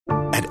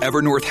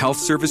Evernorth Health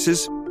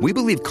Services, we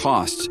believe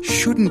costs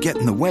shouldn't get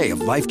in the way of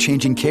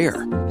life-changing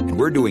care, and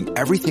we're doing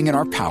everything in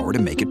our power to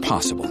make it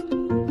possible.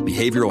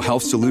 Behavioral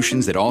health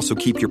solutions that also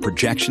keep your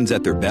projections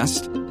at their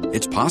best?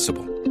 It's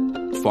possible.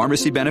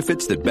 Pharmacy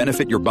benefits that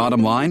benefit your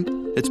bottom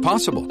line? It's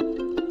possible.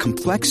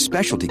 Complex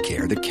specialty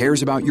care that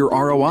cares about your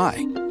ROI?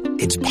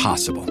 It's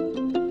possible.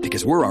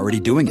 Because we're already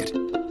doing it.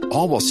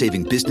 All while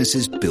saving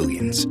businesses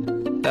billions.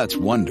 That's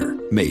Wonder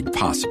made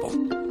possible.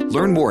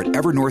 Learn more at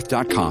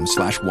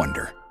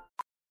evernorth.com/wonder.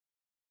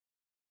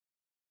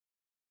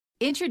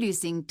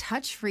 Introducing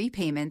touch-free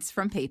payments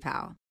from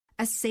PayPal,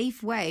 a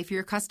safe way for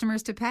your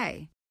customers to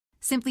pay.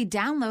 Simply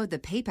download the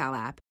PayPal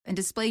app and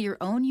display your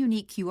own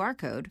unique QR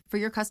code for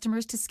your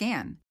customers to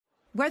scan.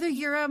 Whether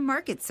you're a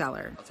market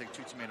seller, I'll take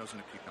 2 tomatoes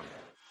and a cucumber,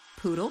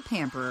 poodle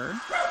pamperer,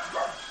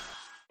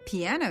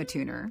 piano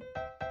tuner,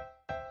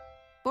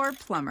 or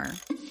plumber,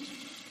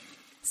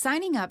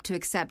 signing up to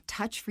accept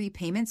touch-free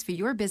payments for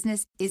your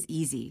business is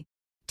easy.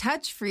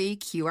 Touch-free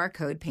QR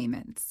code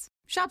payments.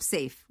 Shop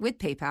safe with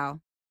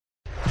PayPal.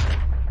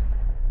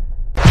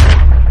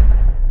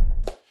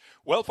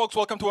 Well, folks,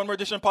 welcome to one more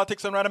edition of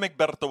Politics and Random.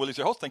 Egberto Willies,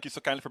 your host. Thank you so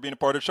kindly for being a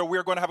part of the show. We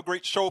are going to have a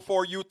great show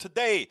for you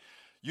today.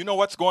 You know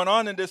what's going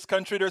on in this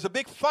country. There's a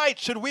big fight.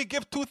 Should we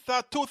give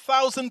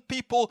 2,000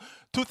 people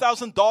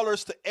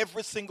 $2,000 to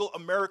every single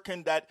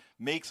American that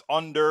makes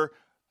under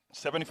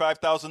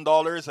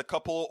 $75,000, a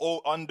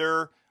couple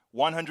under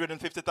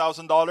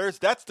 $150,000?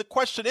 That's the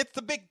question. It's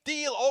a big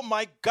deal. Oh,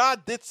 my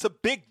God, it's a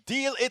big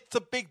deal. It's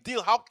a big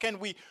deal. How can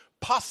we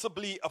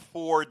possibly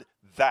afford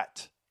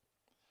that?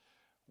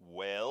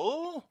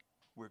 Well,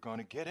 we're going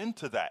to get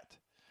into that.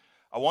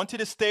 I want you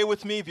to stay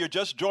with me. If you're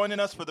just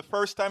joining us for the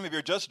first time, if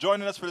you're just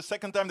joining us for the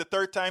second time, the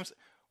third time,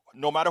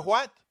 no matter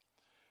what,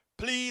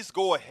 please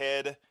go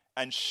ahead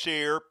and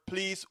share.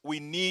 Please,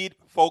 we need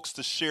folks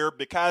to share,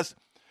 because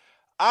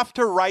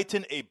after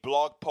writing a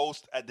blog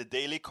post at the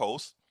Daily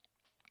Kos,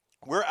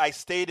 where I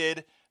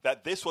stated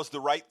that this was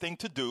the right thing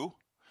to do,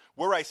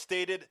 where I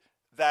stated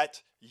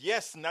that,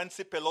 yes,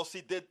 Nancy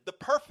Pelosi did the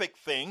perfect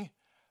thing,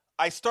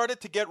 I started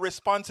to get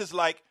responses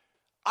like,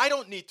 I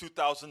don't need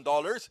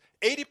 $2,000.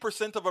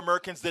 80% of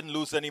Americans didn't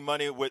lose any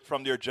money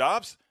from their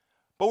jobs,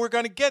 but we're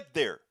going to get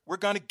there. We're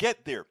going to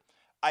get there.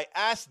 I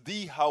asked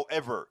Dee,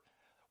 however,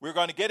 we're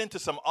going to get into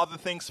some other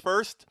things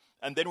first,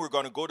 and then we're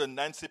going to go to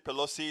Nancy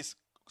Pelosi's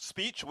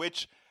speech,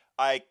 which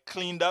I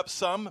cleaned up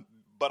some,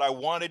 but I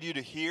wanted you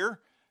to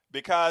hear,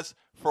 because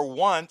for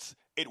once,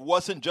 it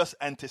wasn't just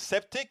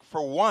antiseptic.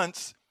 For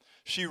once,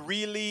 she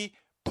really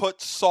put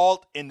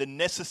salt in the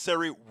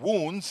necessary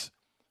wounds.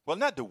 Well,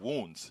 not the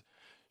wounds.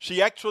 She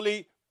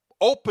actually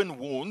opened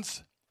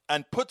wounds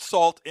and put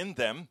salt in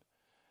them,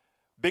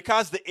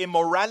 because the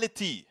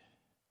immorality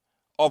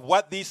of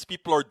what these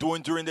people are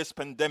doing during this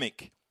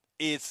pandemic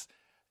is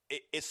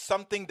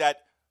something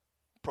that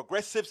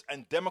progressives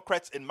and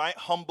Democrats, in my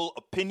humble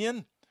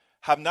opinion,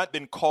 have not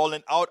been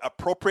calling out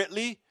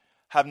appropriately,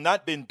 have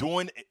not been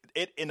doing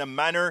it in a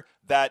manner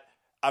that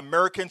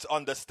Americans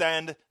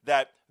understand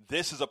that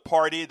this is a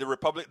party, the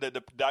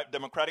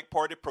Democratic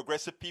Party,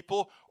 progressive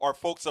people, are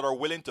folks that are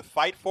willing to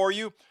fight for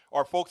you,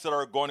 are folks that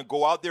are going to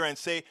go out there and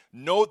say,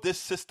 no, this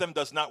system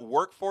does not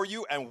work for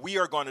you, and we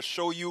are going to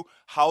show you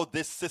how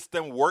this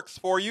system works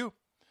for you.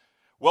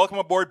 Welcome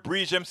aboard,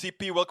 Breege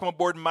MCP. Welcome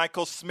aboard,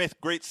 Michael Smith.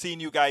 Great seeing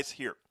you guys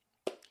here.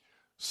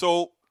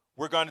 So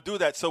we're going to do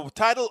that. So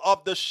title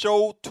of the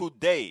show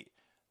today,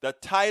 and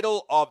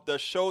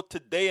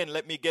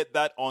let me get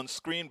that on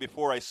screen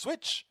before I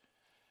switch.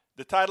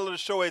 The title of the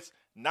show is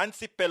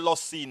Nancy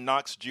Pelosi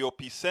knocks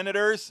GOP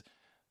senators.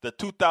 The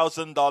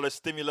 $2,000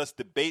 stimulus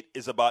debate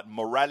is about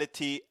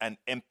morality and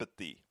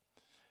empathy.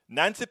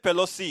 Nancy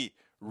Pelosi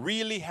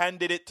really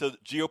handed it to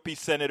GOP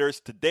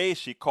senators today.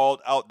 She called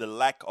out the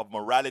lack of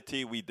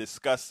morality. We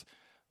discussed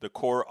the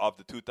core of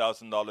the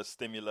 $2,000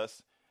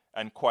 stimulus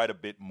and quite a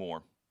bit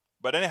more.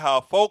 But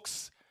anyhow,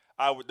 folks,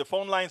 the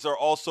phone lines are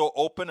also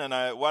open,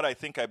 and what I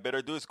think I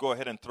better do is go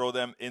ahead and throw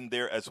them in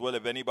there as well.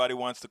 If anybody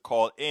wants to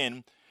call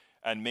in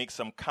and make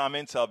some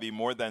comments, I'll be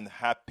more than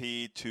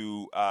happy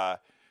to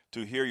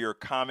hear your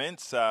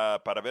comments.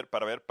 Para ver.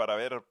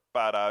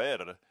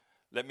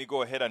 Let me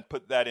go ahead and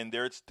put that in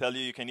there to tell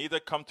you you can either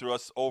come to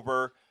us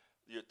over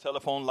your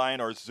telephone line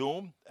or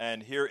Zoom,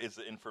 and here is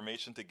the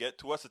information to get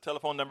to us. The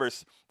telephone number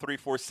is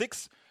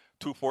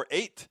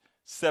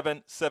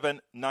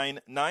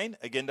 346-248-7799.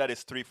 Again, that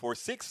is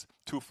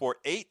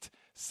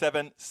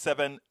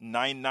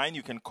 346-248-7799.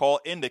 You can call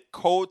in. The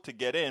code to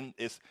get in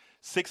is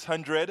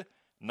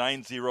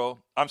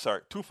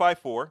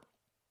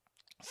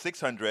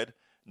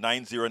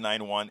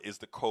 254-600-9091 is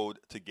the code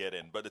to get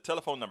in. But the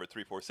telephone number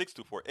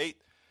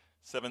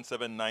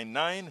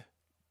 346-248-7799,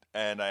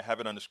 and I have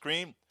it on the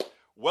screen.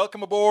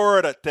 Welcome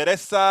aboard,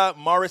 Teresa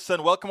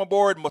Morrison. Welcome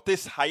aboard,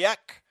 Motis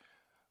Hayak.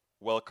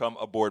 Welcome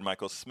aboard,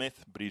 Michael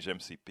Smith, Breege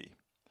MCP.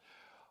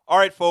 All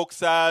right,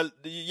 folks.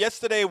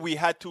 Yesterday we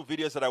had two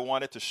videos that I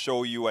wanted to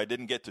show you. I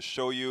didn't get to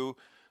show you.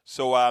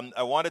 So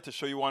I wanted to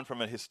show you one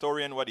from a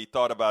historian, what he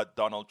thought about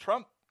Donald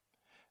Trump.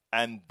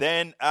 And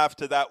then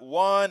after that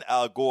one,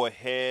 I'll go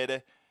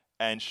ahead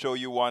and show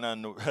you one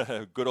on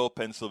good old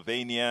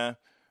Pennsylvania,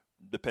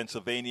 the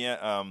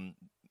Pennsylvania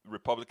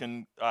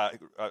Republican,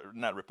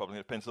 not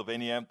Republican,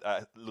 Pennsylvania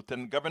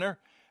Lieutenant Governor,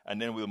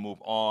 and then we'll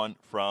move on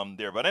from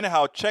there. But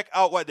anyhow, check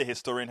out what the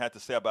historian had to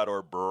say about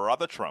our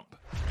brother Trump.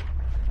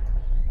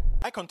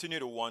 I continue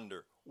to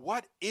wonder,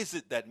 what is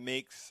it that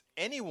makes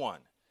anyone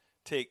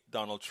take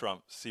Donald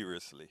Trump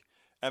seriously?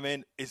 I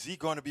mean, is he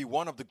going to be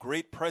one of the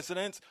great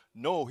presidents?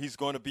 No, he's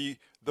going to be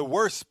the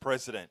worst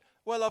president.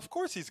 Well, of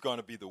course he's going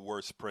to be the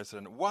worst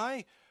president.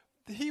 Why?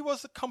 He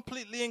was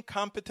completely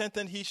incompetent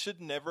and he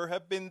should never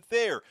have been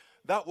there.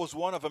 That was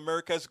one of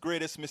America's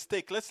greatest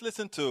mistakes. Let's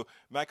listen to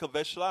Michael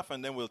Veschlaff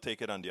and then we'll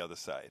take it on the other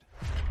side.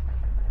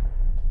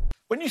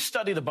 When you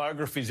study the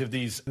biographies of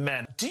these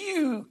men, do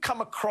you come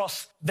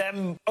across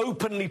them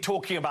openly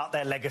talking about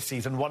their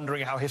legacies and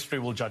wondering how history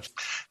will judge them?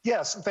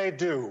 Yes, they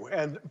do.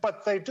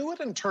 But they do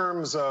it in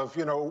terms of,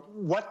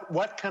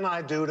 what can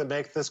I do to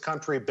make this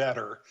country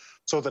better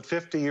so that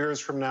 50 years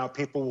from now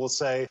people will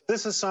say,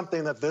 this is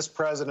something that this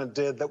president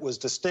did that was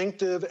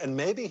distinctive, and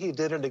maybe he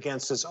did it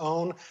against his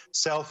own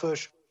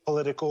selfish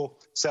political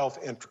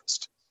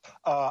self-interest.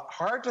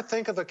 Hard to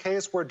think of a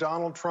case where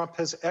Donald Trump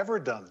has ever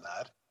done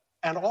that.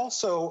 And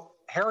also,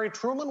 Harry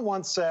Truman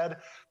once said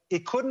he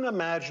couldn't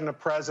imagine a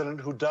president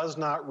who does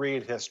not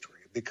read history,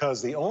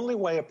 because the only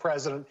way a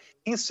president,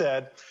 he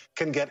said,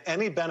 can get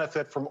any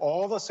benefit from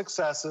all the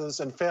successes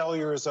and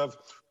failures of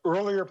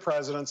earlier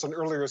presidents and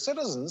earlier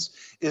citizens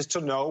is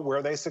to know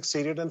where they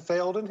succeeded and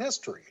failed in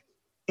history.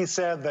 He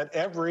said that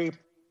every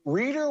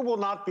reader will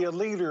not be a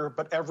leader,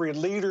 but every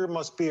leader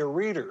must be a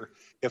reader.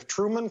 If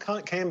Truman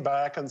came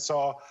back and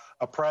saw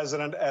a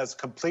president as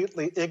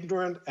completely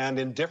ignorant and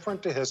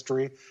indifferent to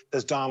history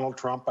as Donald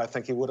Trump, I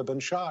think he would have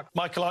been shocked.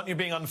 Michael, aren't you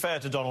being unfair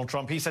to Donald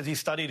Trump? He says he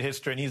studied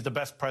history and he's the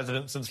best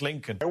president since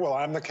Lincoln. Well,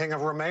 I'm the king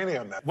of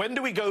Romania now. When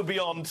do we go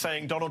beyond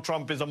saying Donald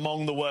Trump is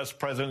among the worst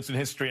presidents in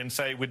history and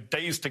say, with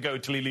days to go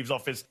till he leaves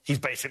office, he's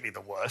basically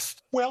the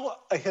worst?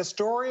 Well, a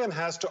historian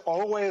has to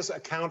always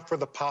account for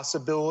the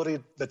possibility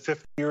that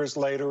 50 years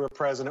later a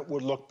president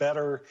would look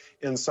better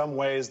in some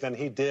ways than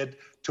he did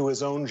to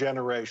his own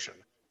generation.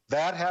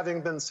 That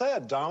having been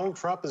said, Donald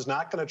Trump is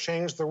not going to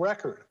change the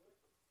record.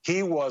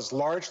 He was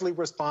largely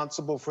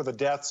responsible for the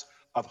deaths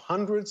of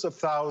hundreds of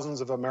thousands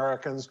of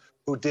Americans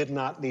who did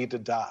not need to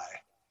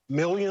die.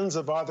 Millions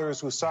of others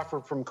who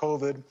suffered from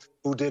COVID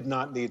who did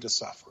not need to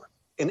suffer.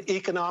 An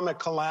economic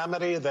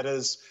calamity that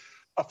is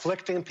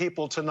afflicting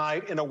people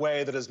tonight in a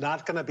way that is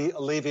not going to be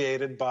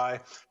alleviated by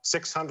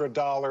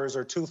 $600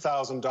 or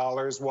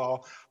 $2,000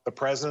 while the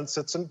president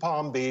sits in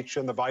Palm Beach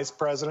and the vice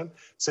president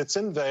sits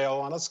in Vail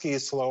on a ski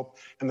slope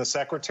and the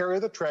secretary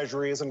of the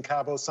Treasury is in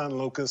Cabo San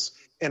Lucas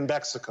in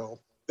Mexico.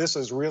 This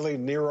is really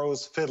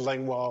Nero's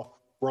fiddling while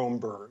Rome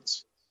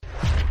burns.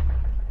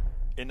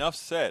 Enough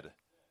said.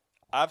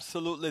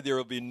 Absolutely, there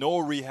will be no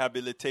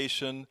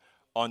rehabilitation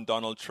on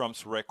Donald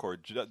Trump's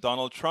record.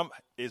 Donald Trump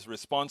is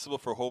responsible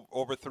for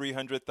over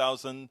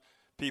 300,000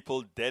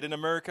 people dead in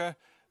America.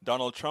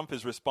 Donald Trump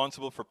is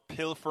responsible for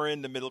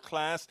pilfering the middle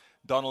class.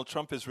 Donald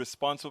Trump is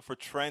responsible for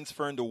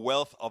transferring the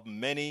wealth of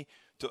many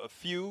to a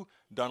few.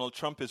 Donald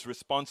Trump is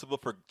responsible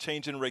for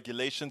changing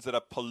regulations that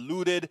have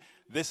polluted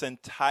this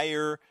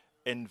entire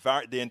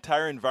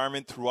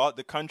environment throughout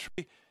the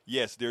country.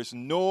 Yes, there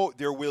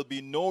will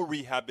be no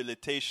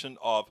rehabilitation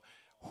of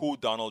who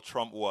Donald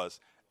Trump was.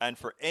 And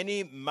for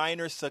any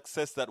minor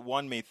success that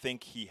one may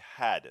think he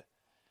had,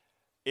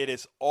 it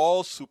is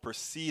all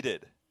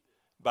superseded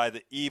by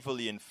the evil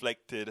he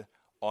inflicted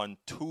on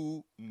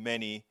too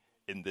many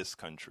in this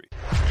country.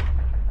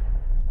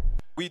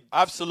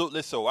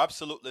 Absolutely so.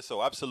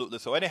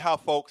 Anyhow,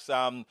 folks,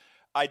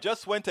 I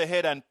just went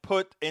ahead and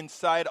put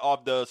inside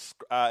of the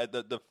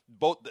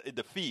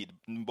feed,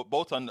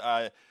 both on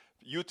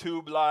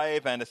YouTube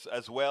Live and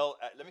as well.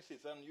 Let me see,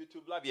 it's on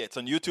YouTube Live. Yeah, it's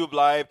on YouTube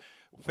Live,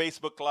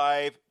 Facebook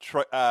Live,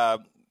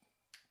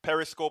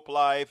 Periscope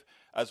Live,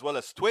 as well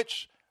as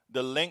Twitch.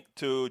 The link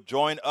to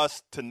join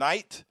us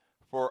tonight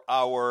for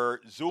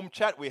our Zoom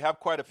chat. We have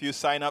quite a few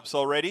sign-ups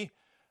already.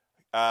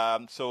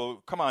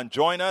 So come on,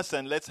 join us,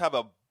 and let's have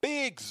a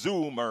big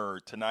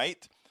Zoomer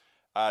tonight.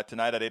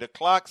 Tonight at 8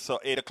 o'clock. So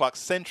 8 o'clock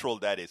Central,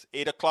 that is.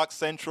 8 o'clock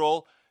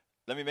Central.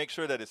 Let me make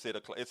sure that it's 8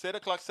 o'clock. It's 8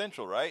 o'clock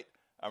Central, right?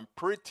 I'm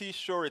pretty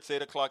sure it's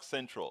 8 o'clock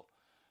Central.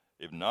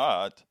 If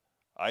not,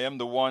 I am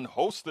the one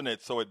hosting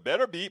it, so it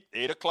better be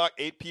 8 o'clock,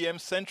 8 p.m.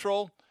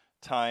 Central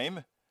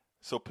time.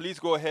 So please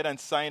go ahead and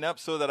sign up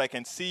so that I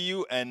can see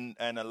you and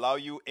allow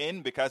you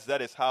in, because that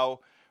is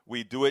how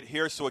we do it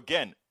here. So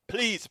again,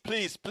 please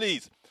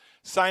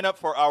sign up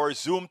for our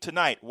Zoom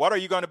tonight. What are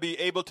you going to be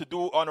able to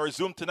do on our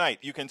Zoom tonight?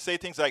 You can say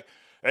things like,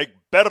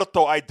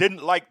 Egberto, I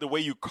didn't like the way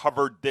you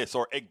covered this,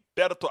 or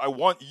Egberto, I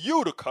want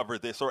you to cover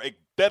this, or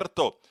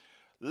Egberto,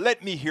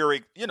 let me hear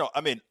it.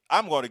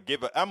 I'm going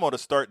to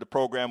start the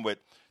program with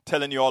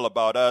telling you all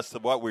about us,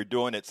 what we're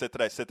doing,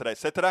 etc., etc.,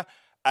 etc.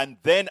 And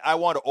then I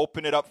want to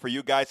open it up for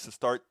you guys to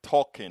start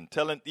talking,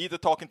 either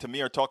talking to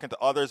me or talking to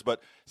others,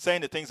 but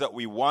saying the things that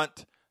we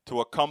want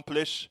to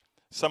accomplish,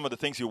 some of the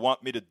things you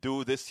want me to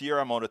do this year.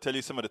 I'm going to tell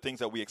you some of the things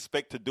that we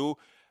expect to do.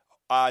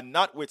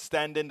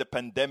 notwithstanding the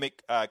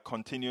pandemic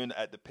continuing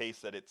at the pace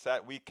that it's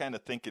at, we kind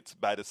of think it's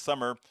by the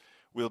summer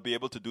we'll be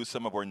able to do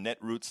some of our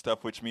Netroot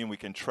stuff, which means we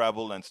can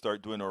travel and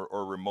start doing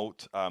our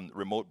remote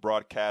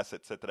broadcasts,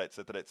 et cetera, et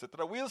cetera, et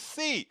cetera. We'll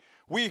see.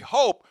 We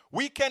hope.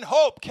 We can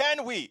hope.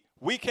 Can we?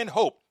 We can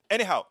hope.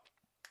 Anyhow,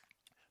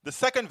 the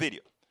second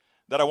video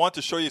that I want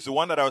to show you is the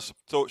one that I was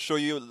to show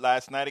you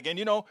last night. Again,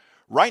 you know,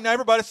 right now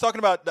everybody's talking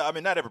about, I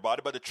mean, not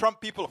everybody, but the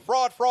Trump people,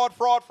 fraud, fraud,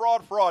 fraud,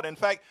 fraud, fraud. In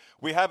fact,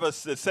 we have a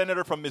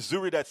senator from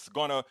Missouri that's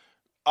going to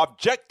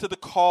object to the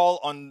call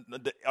on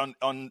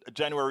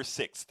January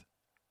 6th.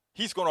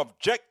 He's going to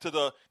object to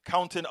the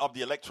counting of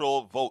the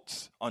electoral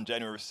votes on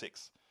January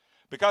 6th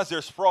because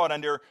there's fraud,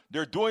 and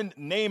they're doing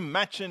name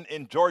matching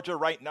in Georgia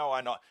right now.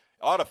 And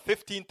out of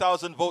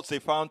 15,000 votes, they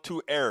found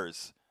 2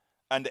 errors,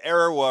 and the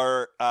error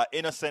were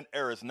innocent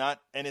errors,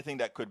 not anything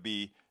that could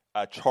be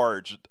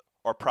charged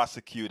or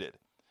prosecuted.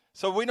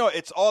 So we know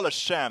it's all a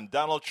sham.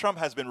 Donald Trump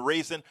has been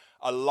raising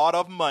a lot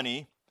of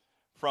money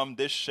from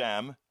this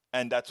sham,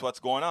 and that's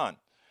what's going on.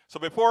 So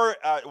before,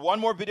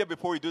 one more video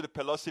before we do the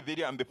Pelosi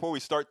video and before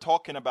we start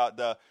talking about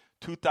the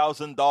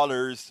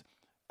 $2,000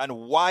 and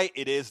why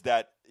it is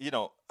that, you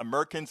know,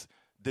 Americans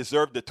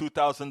deserve the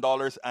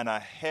 $2,000 and a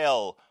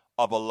hell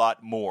of a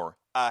lot more.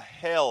 A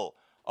hell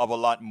of a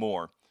lot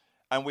more.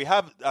 And we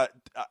have,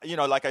 you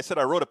know, like I said,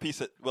 I wrote a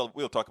piece.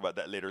 We'll talk about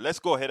that later. Let's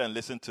go ahead and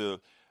listen to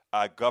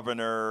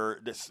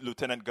this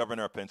Lieutenant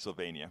Governor of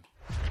Pennsylvania.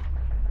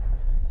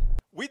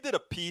 We did a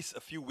piece a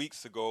few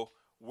weeks ago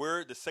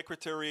where the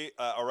secretary,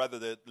 or rather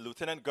the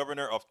Lieutenant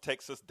Governor of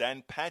Texas,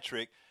 Dan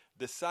Patrick,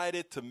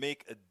 decided to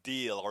make a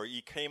deal, or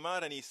he came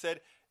out and he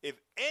said,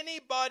 if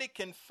anybody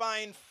can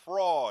find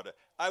fraud,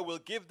 I will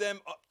give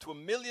them up to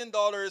 $1 million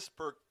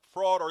per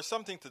fraud or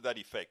something to that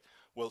effect.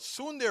 Well,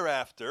 soon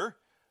thereafter,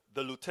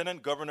 the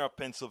Lieutenant Governor of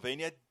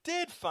Pennsylvania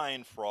did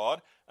find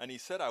fraud, and he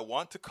said, I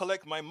want to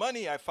collect my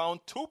money. I found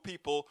 2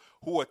 people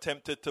who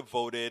attempted to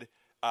vote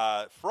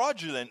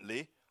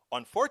fraudulently.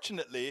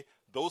 Unfortunately,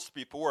 those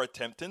people were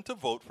attempting to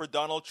vote for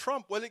Donald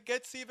Trump. Well, it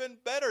gets even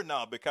better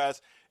now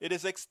because it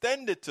is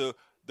extended to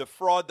the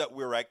fraud that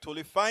we're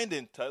actually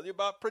finding. Tell you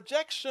about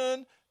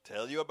projection.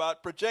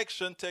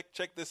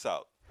 Check this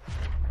out.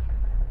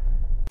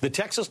 The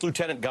Texas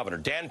Lieutenant Governor,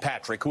 Dan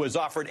Patrick, who has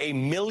offered a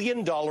 $1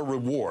 million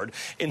reward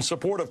in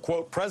support of,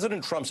 quote,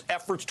 President Trump's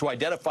efforts to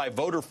identify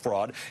voter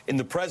fraud in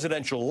the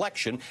presidential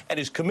election and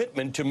his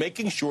commitment to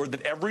making sure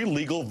that every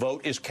legal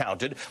vote is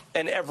counted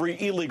and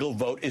every illegal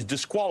vote is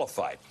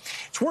disqualified.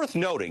 It's worth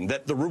noting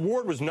that the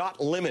reward was not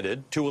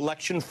limited to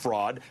election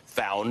fraud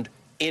found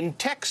in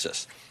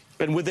Texas.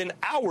 And within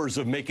hours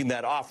of making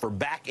that offer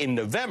back in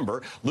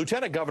November,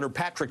 Lieutenant Governor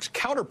Patrick's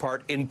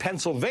counterpart in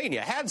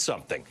Pennsylvania had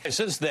something.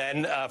 Since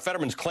then,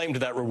 Fetterman's claim to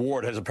that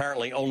reward has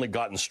apparently only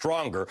gotten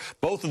stronger.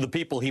 Both of the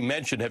people he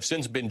mentioned have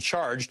since been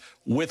charged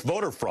with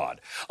voter fraud.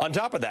 On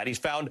top of that, he's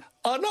found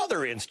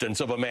another instance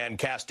of a man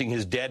casting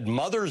his dead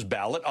mother's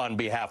ballot on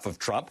behalf of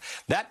Trump.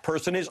 That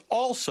person is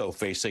also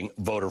facing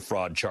voter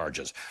fraud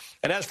charges.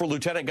 And as for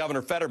Lieutenant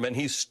Governor Fetterman,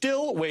 he's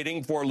still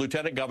waiting for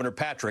Lieutenant Governor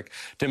Patrick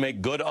to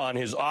make good on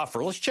his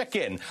offer. Let's check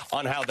in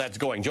on how that's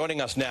going.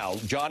 Joining us now,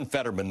 John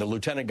Fetterman, the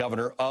Lieutenant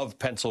Governor of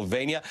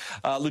Pennsylvania.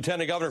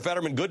 Lieutenant Governor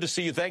Fetterman, good to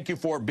see you. Thank you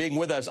for being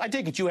with us. I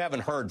take it you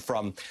haven't heard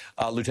from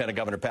Lieutenant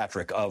Governor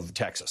Patrick of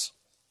Texas.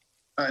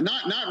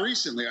 Not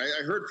recently.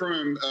 I heard from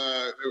him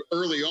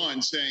early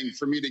on saying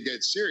for me to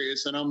get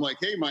serious, and I'm like,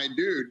 hey, my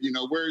dude, you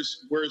know,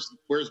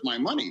 where's my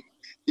money?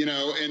 You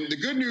know, and the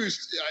good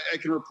news I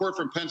can report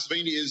from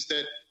Pennsylvania is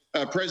that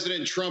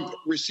President Trump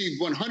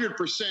received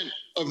 100%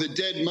 of the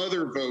dead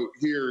mother vote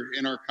here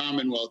in our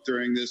Commonwealth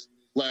during this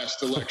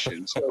last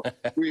election. So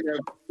we have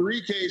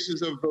 3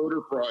 cases of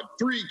voter fraud,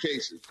 3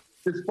 cases,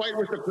 despite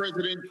what the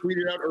president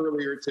tweeted out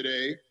earlier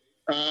today.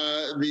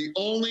 The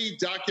only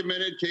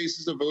documented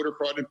cases of voter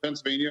fraud in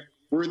Pennsylvania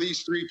were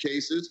these 3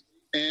 cases.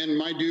 And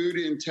my dude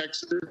in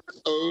Texas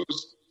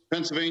owes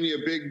Pennsylvania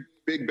a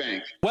big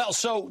bank. Well,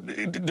 so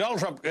Donald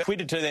Trump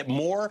tweeted today that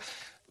more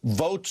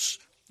votes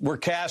were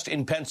cast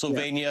in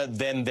Pennsylvania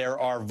than there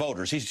are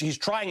voters. He's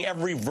trying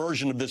every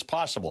version of this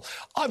possible.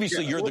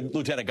 Obviously, you're the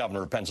Lieutenant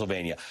Governor of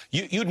Pennsylvania.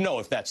 You'd know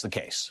if that's the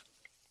case.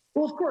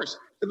 Well, of course.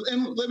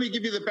 And let me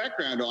give you the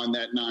background on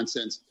that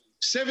nonsense.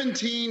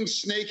 17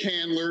 snake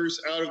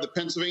handlers out of the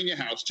Pennsylvania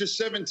House, just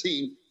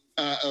 17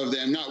 of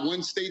them, not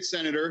one state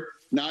senator,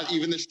 not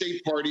even the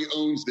state party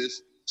owns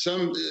this.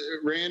 Some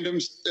random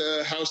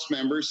House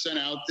members sent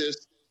out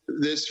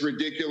this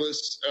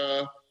ridiculous,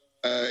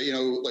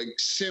 like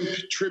simp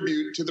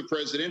tribute to the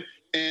president.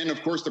 And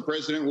of course, the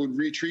president would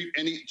retreat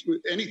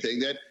anything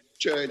that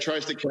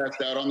tries to cast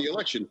doubt on the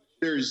election.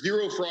 There's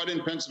zero fraud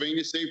in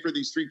Pennsylvania, save for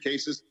these 3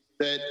 cases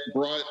that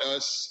brought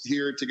us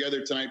here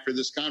together tonight for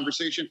this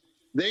conversation.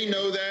 They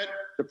know that.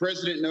 The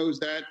president knows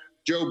that.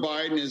 Joe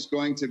Biden is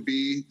going to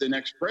be the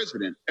next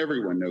president.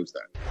 Everyone knows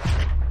that.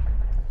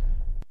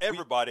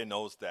 Everybody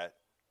knows that.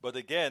 But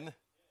again,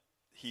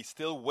 he's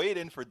still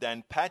waiting for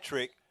Dan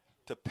Patrick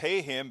to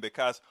pay him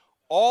because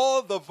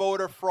all the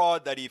voter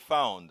fraud that he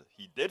found,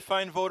 he did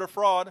find voter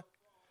fraud,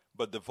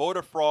 but the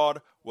voter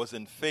fraud was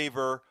in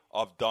favor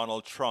of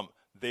Donald Trump.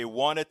 They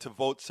wanted to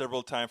vote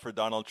several times for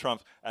Donald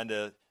Trump,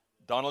 and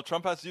Donald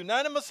Trump has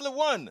unanimously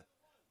won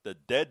the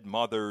dead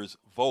mother's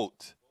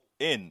vote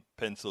in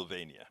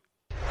Pennsylvania.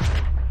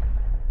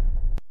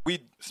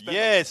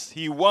 Yes,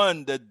 he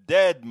won the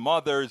dead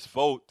mother's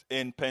vote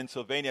in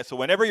Pennsylvania. So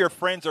whenever your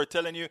friends are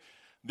telling you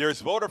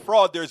there's voter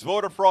fraud, there's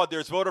voter fraud,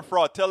 there's voter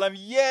fraud, tell them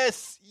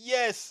yes,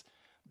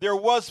 there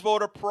was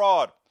voter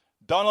fraud.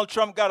 Donald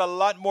Trump got a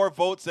lot more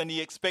votes than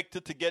he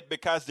expected to get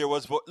because there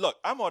was vote. Look,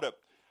 I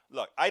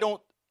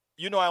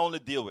only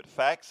deal with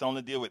facts. I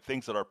only deal with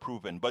things that are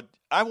proven. But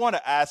I want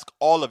to ask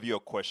all of you a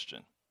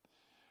question.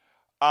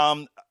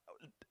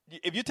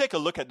 If you take a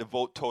look at the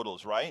vote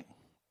totals, right?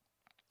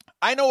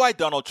 I know why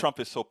Donald Trump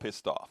is so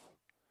pissed off.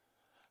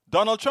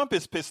 Donald Trump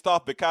is pissed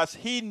off because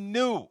he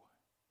knew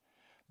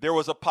there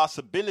was a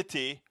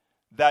possibility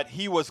that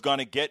he was going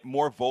to get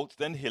more votes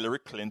than Hillary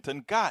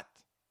Clinton got.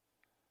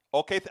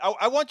 Okay,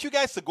 I want you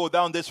guys to go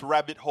down this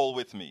rabbit hole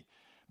with me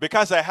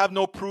because I have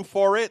no proof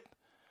for it,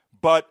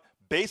 but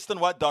based on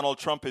what Donald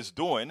Trump is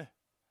doing,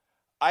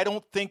 I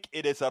don't think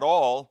it is at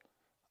all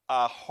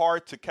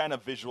hard to kind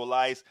of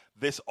visualize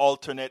this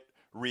alternate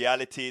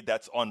reality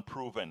that's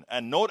unproven.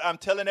 And note, I'm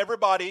telling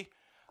everybody,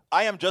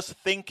 I am just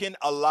thinking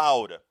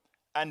aloud.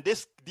 And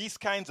these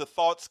kinds of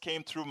thoughts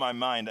came through my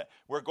mind.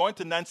 We're going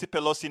to Nancy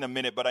Pelosi in a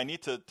minute, but I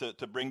need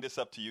to bring this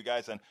up to you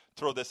guys and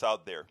throw this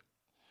out there.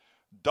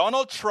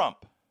 Donald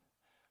Trump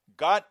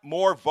got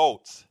more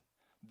votes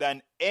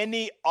than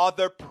any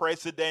other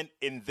president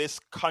in this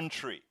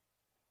country,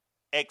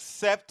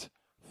 except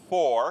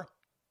for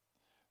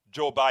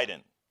Joe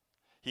Biden.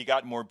 He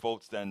got more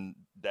votes than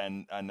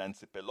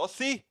Nancy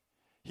Pelosi.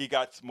 He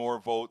got more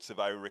votes, if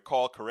I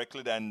recall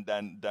correctly, than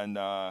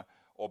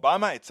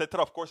Obama,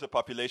 etc. Of course, the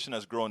population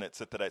has grown,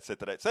 etc.,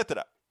 etc.,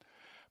 etc.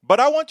 But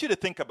I want you to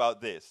think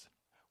about this.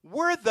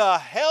 Where the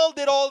hell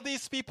did all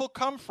these people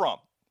come from?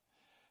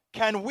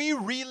 Can we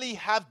really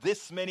have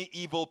this many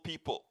evil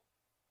people?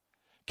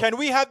 Can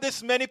we have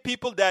this many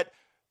people that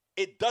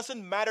it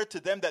doesn't matter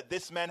to them that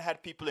this man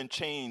had people in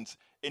chains,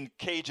 in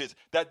cages,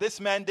 that this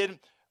man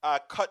didn't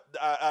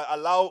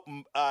allow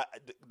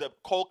the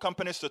coal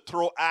companies to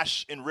throw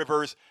ash in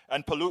rivers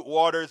and pollute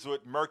waters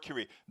with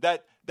mercury,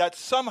 that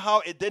somehow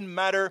it didn't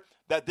matter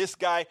that this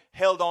guy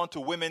held on to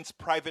women's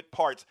private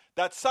parts,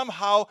 that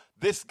somehow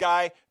this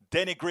guy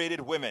denigrated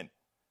women?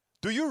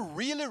 Do you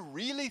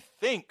really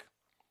think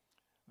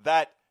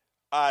that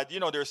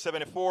there's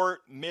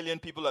 74 million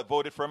people that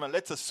voted for him, and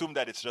let's assume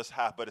that it's just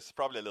half, but it's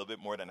probably a little bit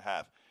more than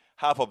half.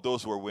 Half of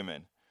those were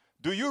women.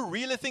 Do you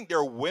really think there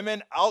are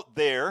women out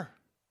there,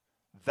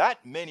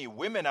 that many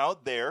women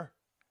out there,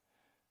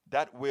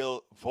 that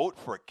will vote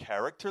for a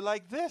character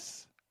like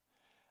this?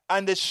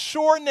 And the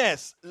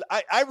sureness,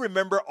 I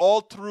remember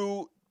all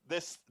through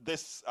this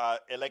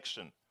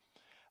election,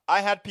 I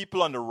had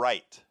people on the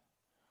right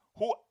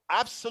who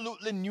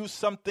absolutely knew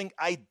something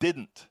I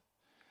didn't.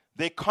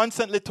 They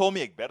constantly told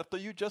me,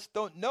 Egberto, you just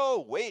don't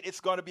know. Wait,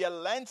 it's going to be a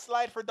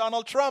landslide for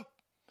Donald Trump.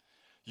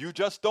 You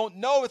just don't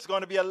know it's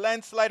going to be a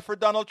landslide for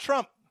Donald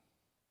Trump.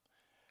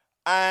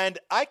 And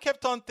I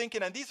kept on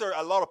thinking, and these are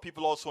a lot of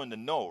people also in the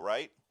know,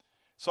 right?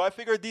 So I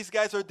figured these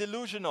guys are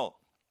delusional.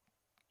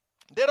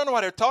 They don't know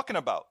what they're talking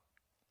about.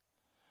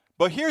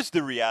 But here's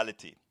the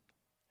reality.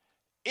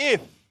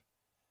 If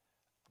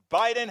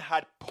Biden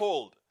had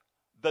pulled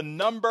the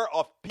number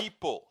of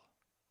people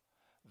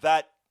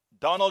that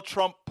Donald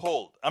Trump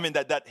pulled,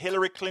 that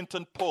Hillary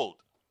Clinton pulled,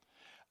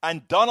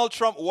 and Donald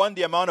Trump won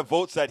the amount of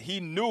votes that he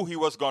knew he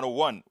was going to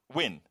win,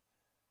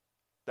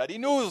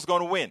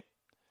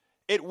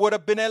 it would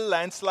have been a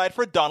landslide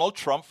for Donald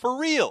Trump for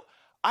real.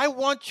 I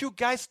want you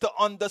guys to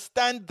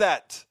understand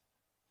that.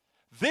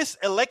 This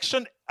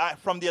election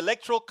from the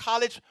Electoral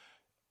College,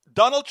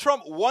 Donald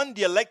Trump won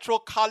the Electoral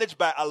College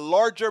by a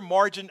larger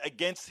margin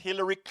against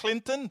Hillary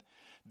Clinton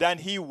than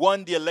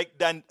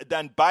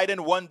Biden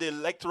won the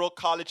Electoral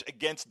College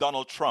against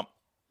Donald Trump.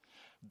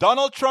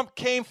 Donald Trump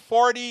came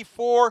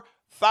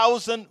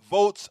 44,000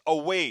 votes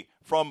away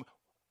from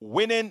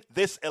winning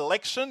this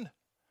election,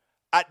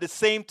 at the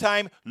same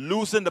time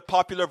losing the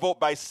popular vote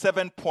by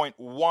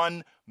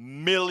 7.1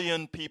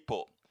 million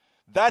people.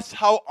 That's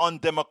how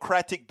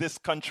undemocratic this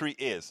country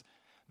is.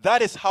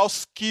 That is how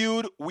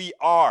skewed we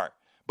are.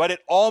 But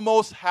it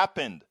almost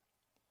happened.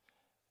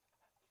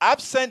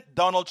 Absent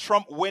Donald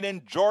Trump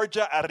winning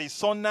Georgia,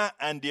 Arizona,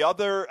 and the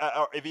other,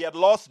 if he had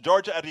lost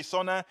Georgia,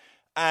 Arizona,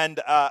 and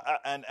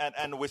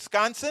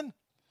Wisconsin,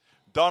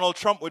 Donald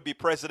Trump would be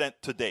president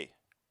today.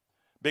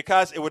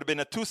 Because it would have been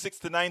a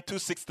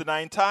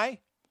 269 tie.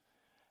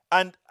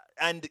 And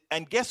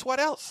guess what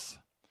else?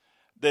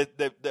 There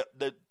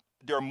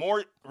are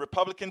more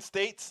Republican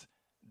states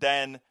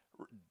than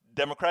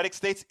Democratic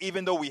states,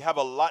 even though we have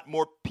a lot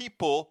more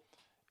people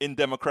in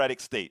Democratic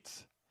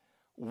states.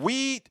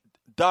 We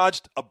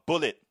dodged a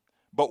bullet,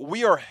 but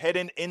we are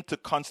heading into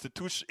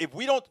constitution.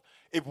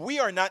 If we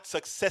are not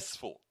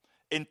successful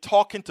in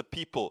talking to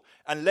people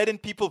and letting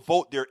people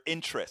vote their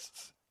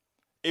interests,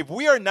 if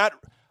we are not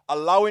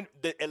allowing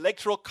the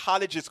electoral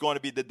college is going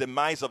to be the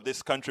demise of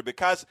this country,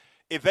 because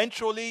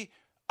eventually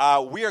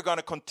we are going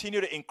to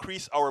continue to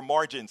increase our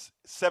margins,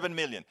 7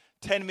 million,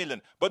 10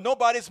 million. But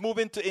nobody's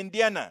moving to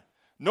Indiana.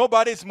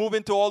 Nobody's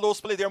moving to all those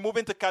places. They're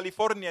moving to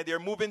California. They're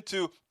moving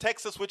to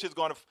Texas, which is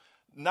going to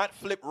not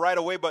flip right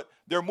away, but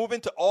they're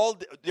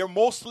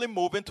mostly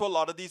moving to a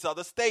lot of these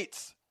other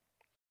states.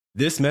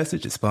 This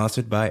message is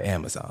sponsored by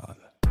Amazon.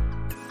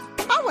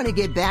 I want to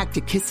get back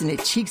to kissing the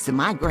cheeks of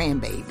my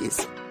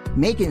grandbabies,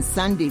 making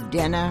Sunday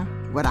dinner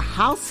with a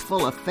house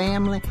full of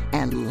family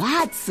and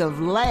lots of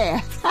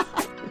laughs.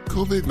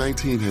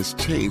 COVID-19 has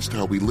changed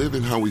how we live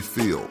and how we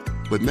feel,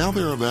 but now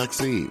there are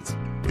vaccines.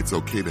 It's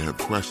okay to have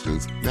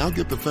questions. Now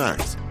get the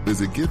facts.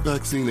 Visit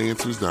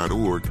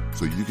getvaccineanswers.org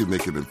so you can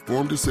make an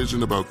informed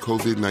decision about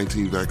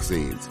COVID-19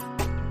 vaccines.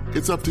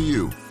 It's up to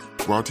you.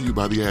 Brought to you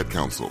by the Ad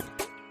Council.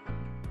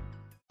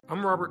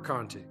 I'm Robert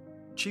Conti,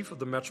 Chief of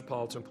the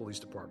Metropolitan Police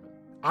Department.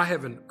 I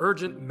have an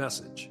urgent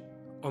message.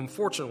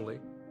 Unfortunately,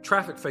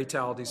 traffic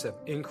fatalities have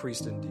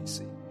increased in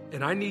D.C.,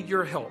 and I need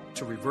your help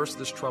to reverse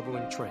this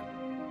troubling trend.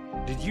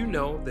 Did you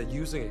know that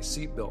using a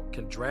seatbelt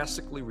can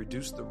drastically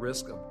reduce the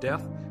risk of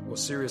death or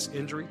serious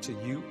injury to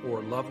you or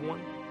a loved one?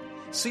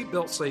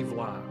 Seatbelts save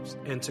lives,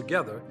 and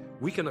together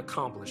we can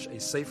accomplish a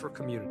safer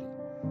community.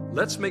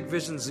 Let's make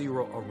Vision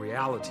Zero a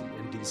reality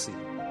in D.C.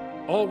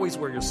 Always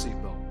wear your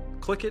seatbelt.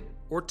 Click it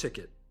or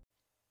ticket.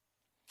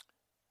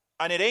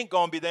 And it ain't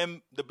going to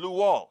be the blue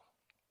wall.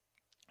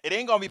 It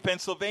ain't going to be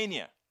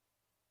Pennsylvania.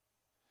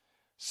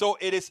 So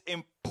it is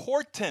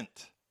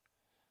important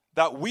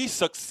that we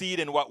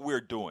succeed in what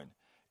we're doing.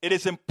 It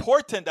is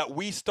important that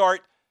we start,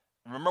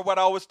 remember what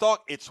I always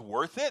talk, it's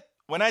worth it.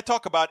 When I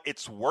talk about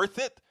it's worth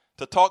it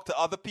to talk to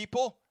other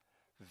people,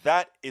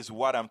 that is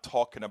what I'm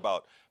talking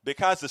about.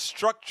 Because the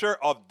structure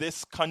of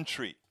this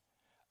country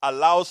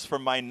allows for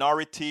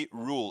minority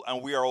rule,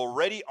 and we are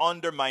already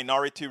under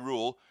minority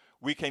rule.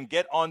 We can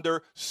get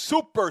under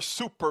super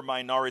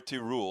minority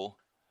rule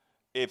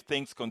if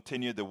things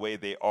continue the way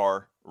they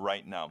are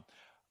right now.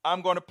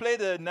 I'm going to play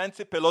the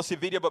Nancy Pelosi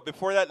video, but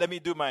before that, let me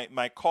do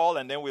my call,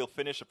 and then we'll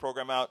finish the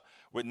program out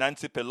with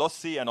Nancy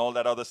Pelosi and all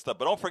that other stuff.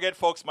 But don't forget,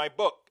 folks, my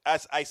book,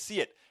 As I See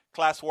It,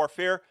 Class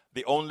Warfare,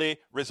 the Only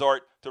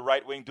Resort to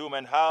Right-Wing Doom.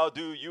 And how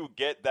do you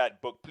get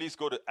that book? Please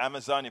go to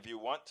Amazon if you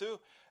want to.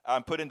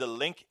 I'm putting the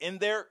link in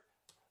there.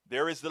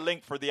 There is the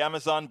link for the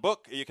Amazon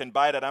book. You can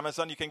buy it at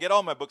Amazon. You can get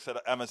all my books at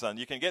Amazon.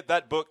 You can get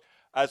that book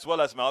as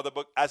well as my other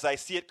book, As I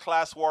See It,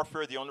 Class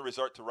Warfare, the Only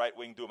Resort to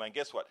Right-Wing Doom. And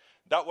guess what?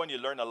 That one you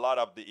learn a lot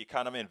of the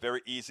economy in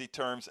very easy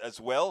terms as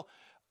well.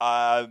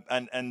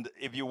 And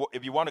if you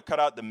want to cut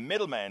out the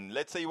middleman,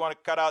 let's say you want to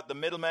cut out the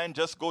middleman,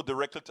 just go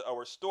directly to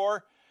our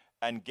store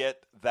and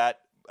get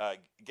that,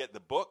 get the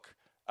book.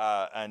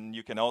 And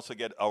you can also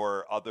get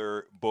our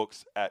other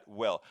books as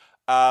well.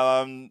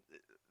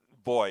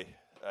 Boy,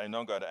 I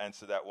know I'm going to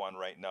answer that one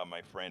right now,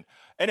 my friend.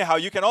 Anyhow,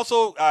 you can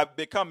also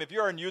become, if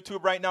you're on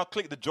YouTube right now,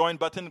 click the join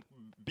button,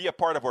 be a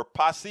part of our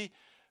posse,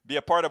 be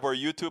a part of our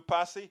YouTube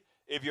posse.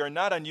 If you're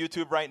not on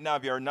YouTube right now,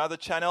 if you're another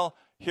channel,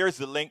 here's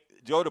the link.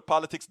 Go to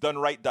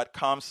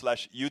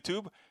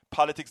politicsdoneright.com/YouTube,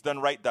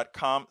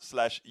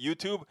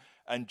 politicsdoneright.com/YouTube,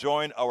 and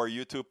join our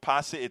YouTube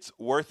posse. It's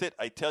worth it.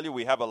 I tell you,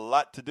 we have a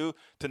lot to do.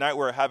 Tonight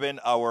we're having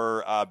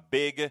our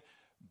big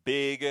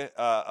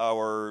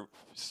our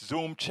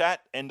Zoom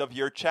chat, end of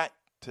year chat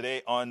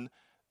today on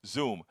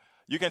Zoom.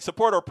 You can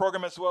support our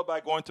program as well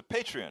by going to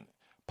Patreon,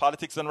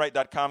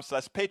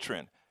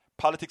 politicsdoneright.com/Patreon,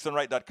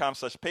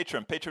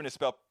 politicsdoneright.com/Patreon. Patreon is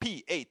spelled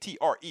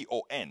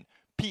Patreon,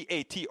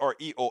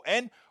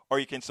 Patreon, or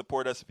you can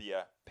support us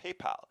via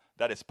PayPal.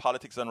 That is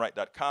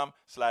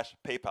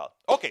politicsdoneright.com/PayPal.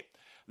 Okay,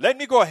 let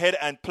me go ahead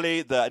and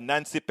play the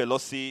Nancy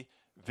Pelosi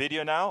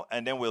video now,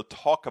 and then we'll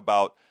talk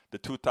about the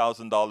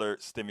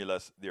 $2,000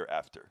 stimulus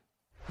thereafter.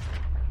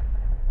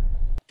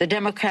 The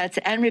Democrats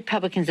and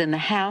Republicans in the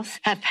House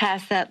have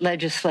passed that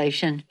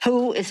legislation.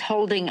 Who is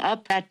holding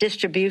up that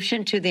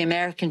distribution to the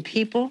American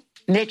people?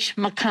 Mitch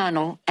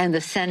McConnell and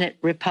the Senate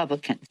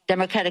Republicans.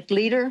 Democratic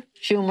leader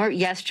Schumer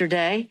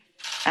yesterday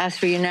asked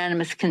for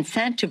unanimous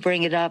consent to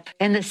bring it up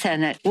in the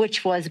Senate,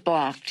 which was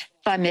blocked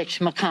by Mitch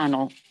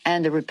McConnell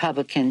and the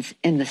Republicans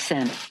in the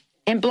Senate.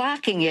 In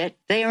blocking it,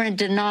 they are in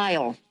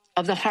denial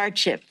of the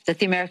hardship that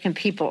the American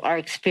people are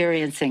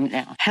experiencing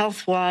now,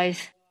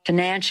 health-wise,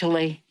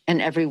 financially,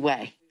 in every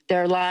way.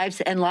 Their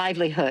lives and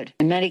livelihood,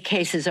 in many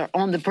cases, are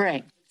on the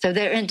brink. So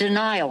they're in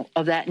denial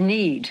of that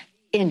need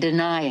in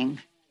denying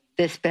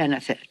this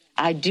benefit.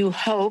 I do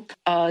hope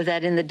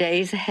that in the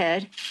days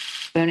ahead,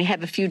 we only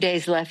have a few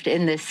days left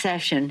in this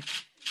session,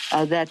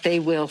 that they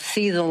will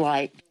see the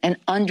light and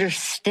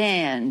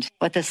understand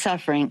what the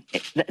suffering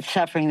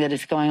that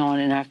is going on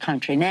in our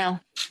country.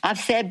 Now, I've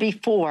said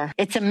before,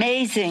 it's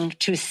amazing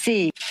to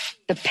see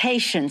the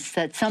patience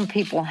that some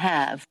people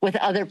have with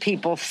other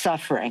people's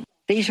suffering.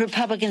 These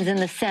Republicans in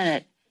the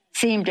Senate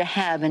seem to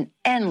have an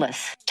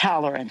endless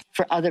tolerance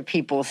for other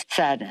people's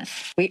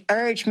sadness. We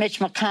urge Mitch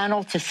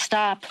McConnell to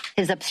stop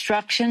his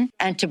obstruction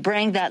and to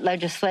bring that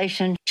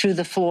legislation to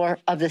the floor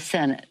of the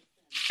Senate.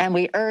 And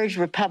we urge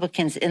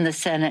Republicans in the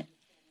Senate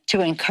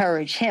to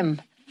encourage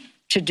him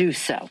to do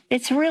so.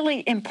 It's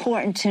really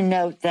important to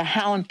note that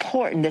how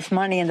important this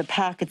money in the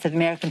pockets of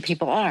American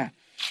people are.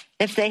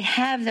 If they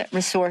have the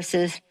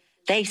resources,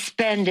 they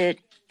spend it,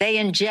 they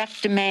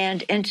inject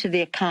demand into the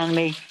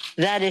economy.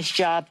 That is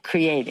job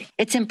creating.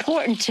 It's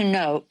important to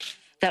note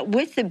that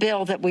with the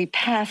bill that we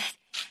passed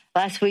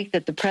last week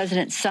that the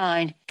president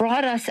signed,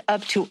 brought us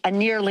up to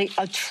nearly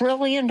 $1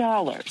 trillion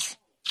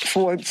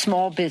for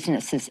small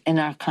businesses in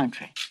our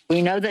country.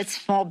 We know that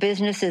small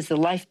business is the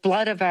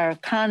lifeblood of our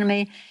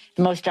economy.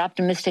 The most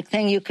optimistic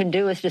thing you can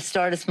do is to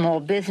start a small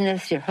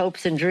business, your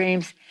hopes and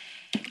dreams,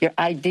 your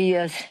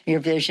ideas, your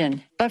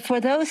vision. But for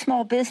those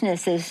small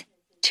businesses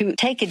to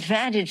take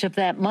advantage of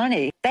that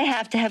money, they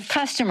have to have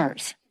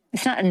customers.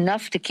 It's not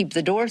enough to keep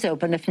the doors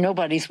open if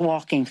nobody's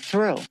walking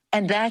through.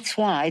 And that's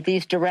why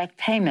these direct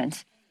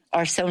payments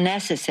are so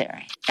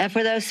necessary. And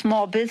for those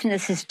small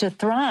businesses to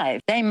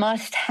thrive, they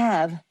must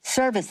have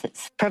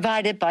services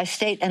provided by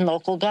state and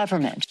local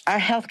government, our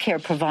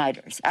healthcare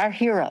providers, our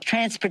heroes,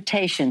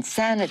 transportation,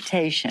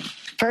 sanitation,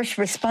 first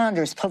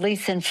responders,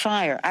 police and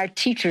fire, our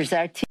teachers,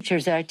 our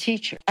teachers, our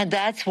teachers. And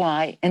that's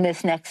why in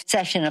this next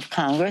session of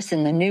Congress,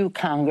 in the new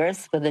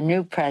Congress with a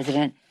new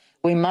president,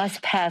 we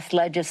must pass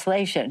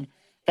legislation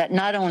that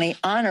not only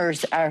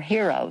honors our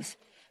heroes,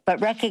 but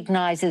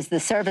recognizes the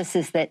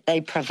services that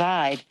they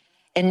provide,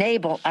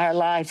 enable our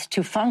lives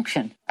to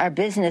function, our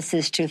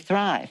businesses to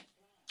thrive,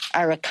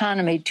 our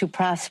economy to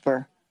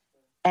prosper,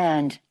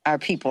 and our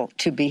people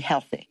to be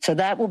healthy. So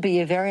that will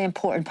be a very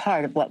important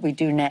part of what we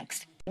do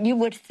next. You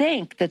would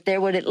think that there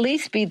would at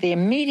least be the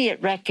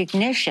immediate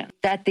recognition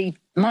that the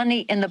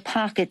money in the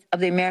pocket of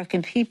the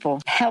American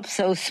people helps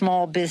those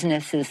small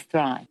businesses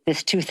thrive.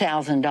 This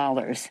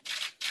 $2,000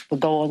 will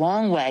go a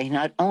long way,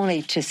 not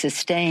only to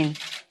sustain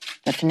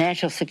the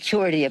financial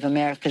security of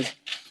America's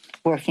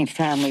working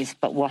families,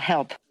 but will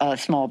help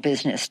small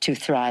business to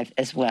thrive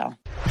as well.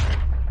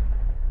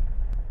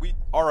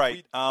 All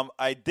right.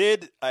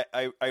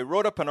 I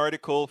wrote up an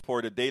article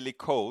for the Daily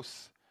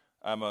Kos.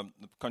 I'm a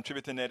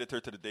contributing editor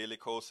to the Daily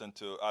Kos and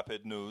to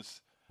Op-Ed News.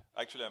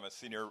 Actually, I'm a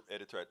senior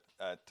editor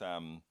at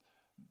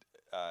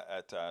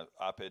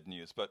Op-Ed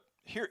News. But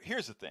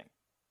here's the thing.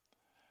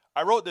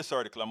 I wrote this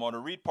article. I'm going to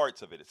read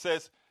parts of it. It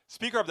says,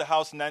 Speaker of the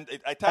House,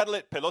 I titled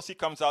it, Pelosi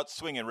Comes Out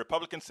Swinging.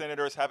 Republican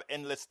senators have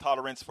endless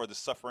tolerance for the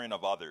suffering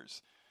of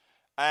others.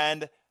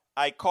 And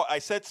I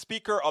said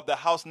Speaker of the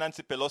House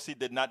Nancy Pelosi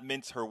did not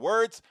mince her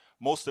words.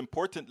 Most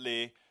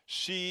importantly,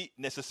 she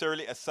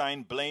necessarily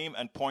assigned blame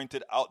and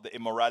pointed out the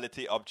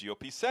immorality of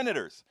GOP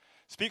senators.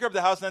 Speaker of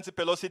the House Nancy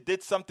Pelosi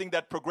did something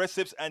that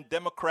progressives and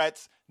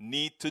Democrats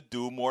need to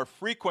do more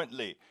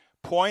frequently.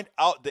 Point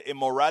out the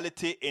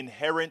immorality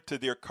inherent to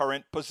their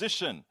current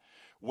position.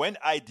 When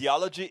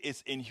ideology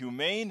is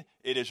inhumane,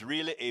 it is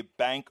really a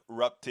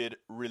bankrupted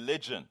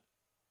religion.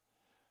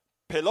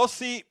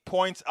 Pelosi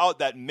points out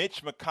that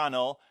Mitch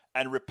McConnell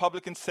and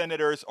Republican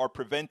senators are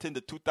preventing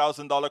the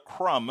 $2,000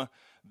 crumb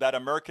that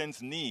Americans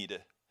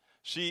need.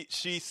 She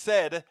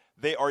said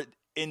they are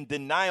in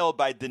denial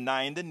by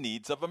denying the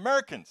needs of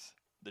Americans.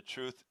 The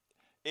truth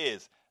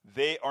is,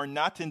 they are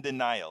not in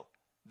denial.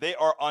 They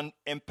are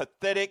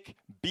unempathetic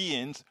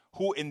beings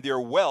who, in their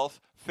wealth,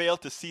 fail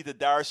to see the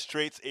dire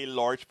straits a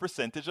large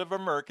percentage of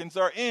Americans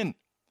are in.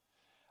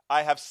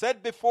 I have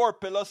said before,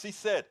 Pelosi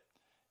said,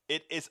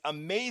 it is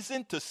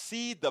amazing to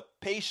see the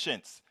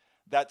patience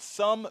that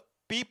some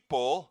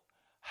people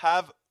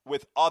have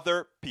with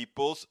other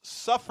people's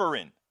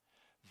suffering.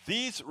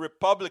 These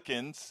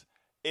Republicans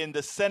in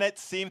the Senate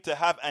seem to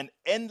have an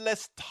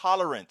endless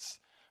tolerance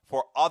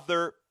for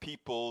other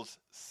people's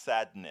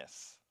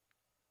sadness.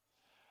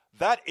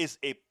 That is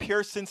a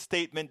piercing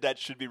statement that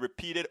should be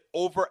repeated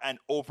over and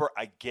over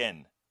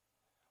again.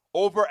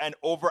 Over and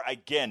over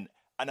again.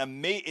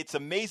 And it's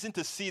amazing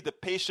to see the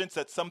patience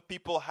that some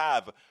people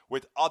have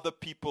with other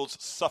people's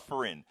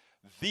suffering.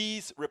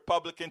 These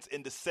Republicans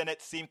in the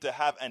Senate seem to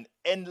have an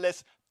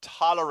endless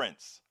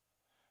tolerance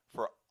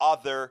for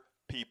other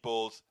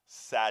people's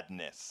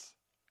sadness.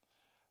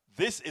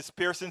 This is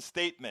Pearson's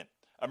statement.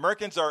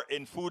 Americans are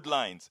in food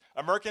lines.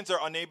 Americans are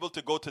unable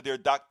to go to their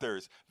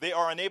doctors. They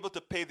are unable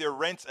to pay their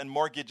rents and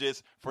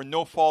mortgages for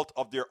no fault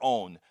of their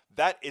own.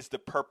 That is the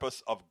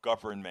purpose of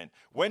government.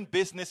 When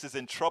business is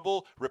in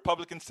trouble,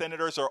 Republican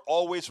senators are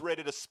always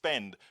ready to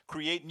spend,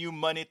 create new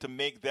money to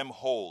make them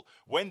whole.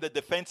 When the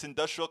defense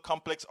industrial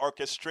complex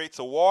orchestrates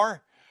a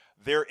war,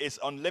 there is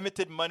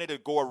unlimited money to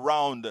go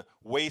around,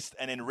 waste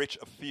and enrich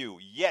a few.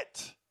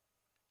 Yet,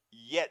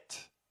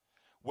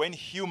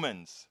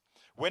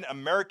 when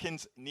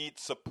Americans need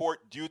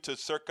support due to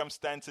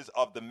circumstances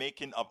of the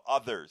making of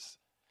others,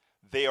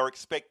 they are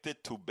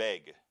expected to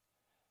beg.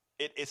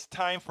 It is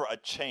time for a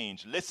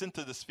change. Listen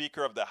to the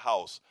Speaker of the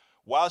House.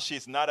 While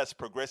she's not as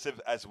progressive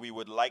as we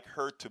would like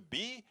her to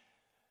be,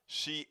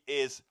 she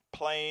is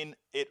playing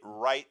it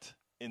right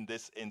in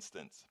this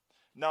instance.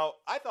 Now,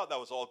 I thought that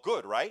was all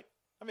good, right?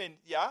 I mean,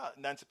 yeah,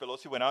 Nancy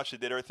Pelosi went out, she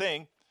did her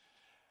thing.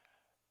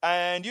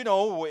 And, you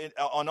know,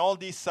 on all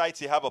these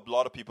sites, you have a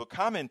lot of people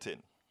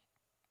commenting.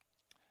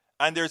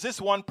 And there's this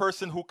one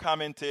person who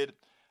commented,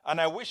 And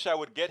I wish I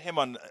would get him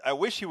on. I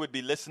wish he would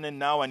be listening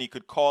now and he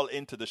could call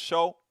into the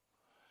show.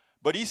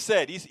 But he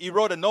said, he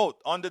wrote a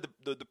note under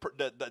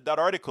that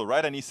article,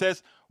 right? And he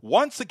says,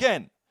 once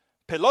again,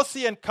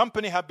 Pelosi and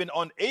company have been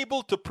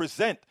unable to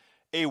present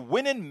a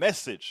winning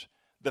message.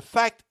 The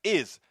fact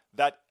is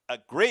that a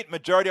great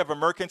majority of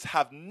Americans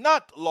have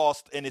not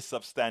lost any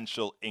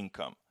substantial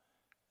income.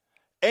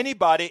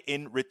 Anybody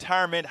in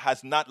retirement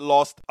has not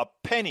lost a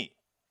penny.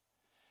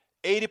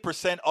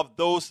 80% of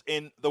those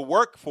in the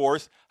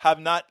workforce have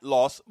not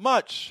lost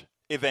much,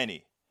 if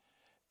any.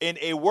 In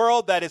a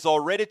world that is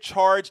already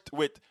charged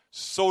with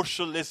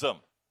socialism,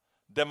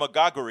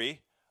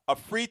 demagoguery, a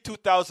free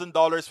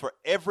 $2,000 for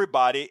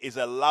everybody is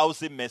a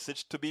lousy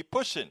message to be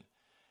pushing.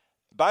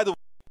 By the way,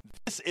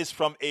 this is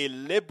from a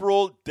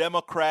liberal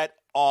Democrat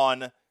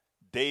on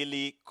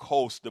Daily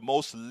Kos, the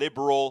most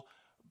liberal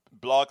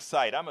blog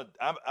site.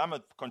 I'm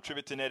a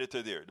contributing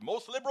editor there. The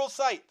most liberal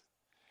site.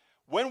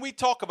 When we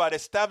talk about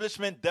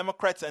establishment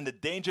Democrats and the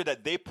danger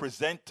that they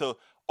present to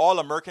all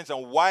Americans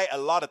and why a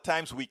lot of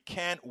times we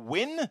can't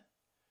win,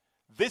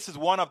 this is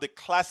one of the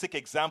classic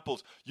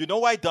examples. You know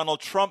why Donald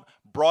Trump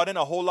brought in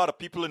a whole lot of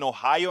people in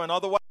Ohio and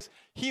otherwise?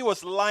 He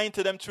was lying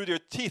to them through their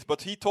teeth,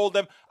 but he told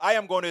them, I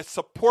am going to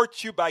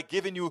support you by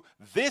giving you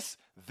this,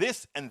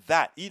 and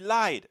that. He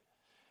lied.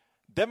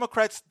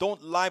 Democrats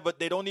don't lie, but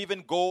they don't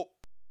even go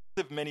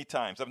many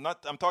times. I'm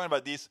talking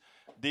about these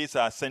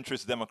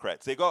centrist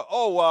Democrats. They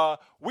go,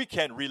 we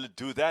can't really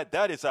do that.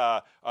 That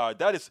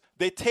is.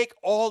 They take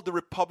all the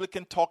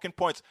Republican talking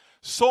points.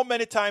 So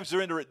many times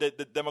during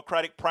the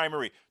Democratic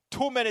primary,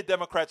 too many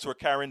Democrats were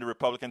carrying the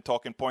Republican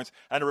talking points,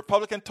 and the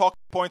Republican talking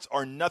points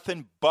are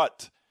nothing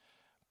but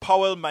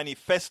Powell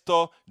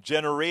Manifesto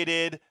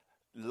generated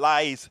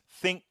lies,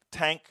 think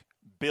tank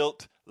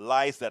built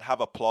lies that have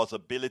a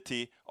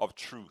plausibility of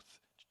truth.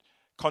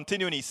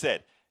 Continuing, he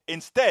said,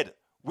 instead,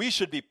 we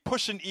should be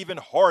pushing even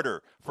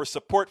harder for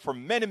support for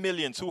many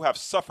millions who have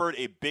suffered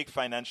a big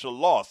financial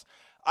loss.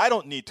 I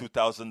don't need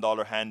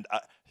 $2,000 hand.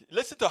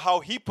 Listen to how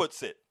he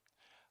puts it.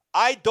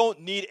 I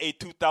don't need a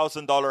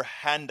 $2,000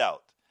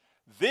 handout.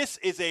 This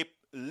is a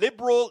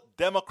liberal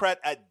Democrat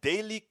at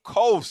Daily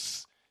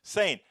Kos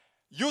saying,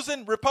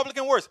 using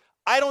Republican words,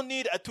 I don't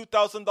need a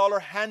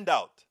 $2,000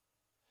 handout.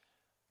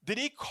 Did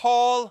he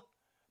call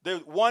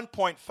the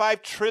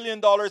 $1.5 trillion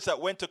that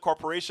went to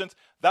corporations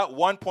that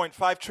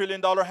 $1.5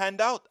 trillion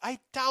handout? I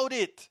doubt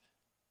it.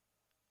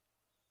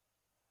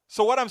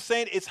 So what I'm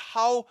saying is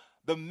how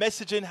the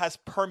messaging has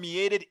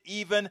permeated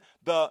even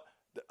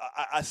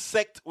a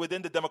sect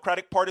within the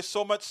Democratic Party,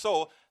 so much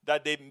so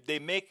that they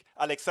make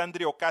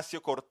Alexandria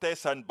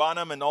Ocasio-Cortez and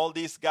Bonham and all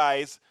these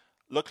guys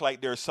look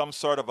like they're some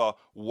sort of a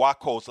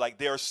wackos, like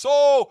they're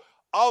so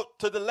out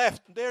to the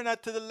left. They're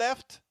not to the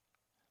left.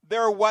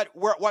 They're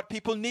what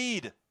people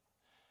need.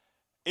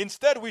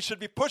 Instead, we should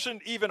be pushing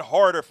even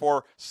harder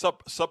for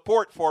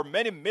support for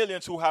many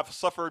millions who have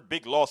suffered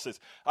big losses.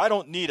 I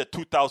don't need a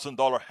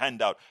 $2,000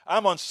 handout.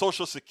 I'm on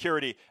Social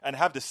Security and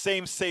have the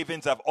same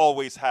savings I've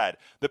always had.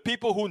 The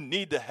people who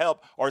need the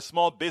help are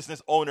small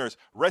business owners,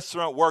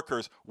 restaurant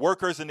workers,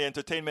 workers in the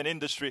entertainment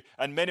industry,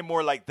 and many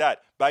more like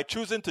that. By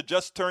choosing to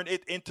just turn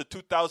it into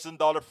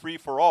 $2,000 free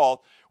for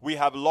all, we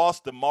have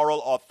lost the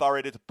moral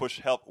authority to push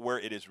help where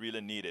it is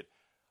really needed.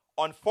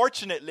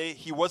 Unfortunately,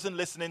 he wasn't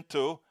listening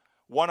to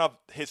one of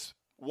his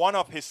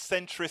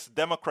centrist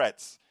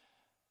Democrats,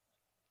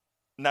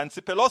 Nancy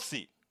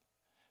Pelosi.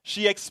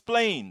 She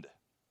explained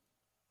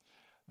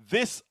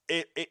this: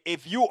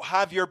 if you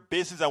have your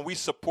business and we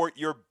support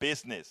your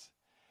business,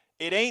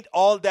 it ain't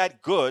all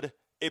that good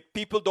if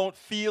people don't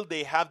feel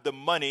they have the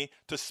money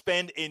to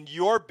spend in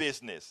your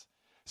business.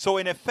 So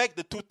in effect,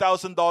 the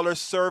 $2,000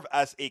 serve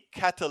as a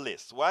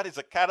catalyst. What is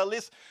a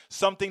catalyst?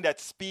 Something that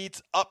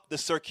speeds up the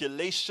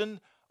circulation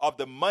of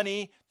the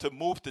money to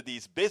move to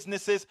these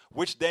businesses,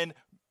 which then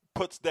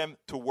puts them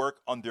to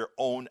work on their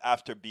own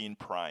after being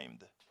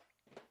primed.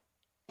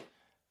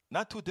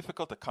 Not too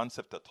difficult a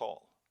concept at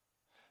all.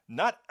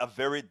 Not a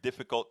very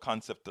difficult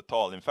concept at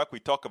all. In fact, we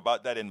talk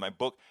about that in my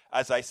book,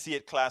 As I See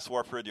It, Class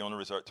Warfare, the Only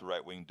Resort to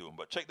Right-Wing Doom.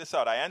 But check this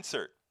out, I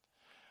answered.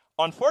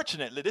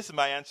 Unfortunately, this is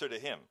my answer to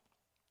him.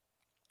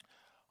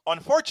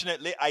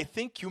 Unfortunately, I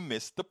think you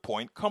missed the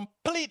point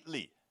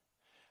completely.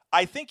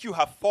 I think you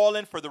have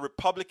fallen for the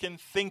Republican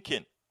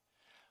thinking.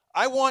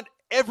 I want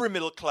every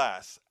middle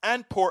class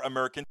and poor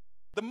American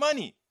the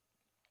money.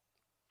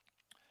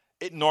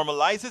 It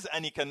normalizes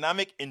an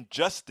economic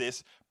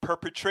injustice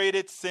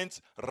perpetrated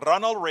since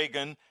Ronald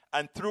Reagan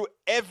and through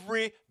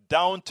every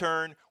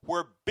downturn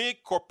where big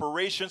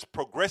corporations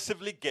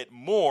progressively get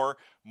more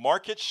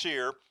market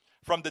share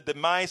from the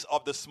demise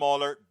of the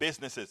smaller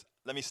businesses.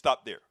 Let me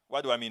stop there.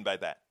 What do I mean by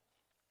that?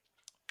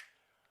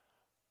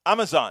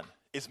 Amazon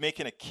is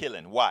making a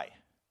killing. Why?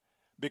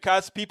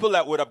 Because people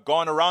that would have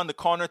gone around the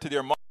corner to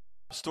their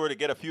store to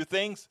get a few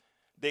things,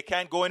 they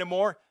can't go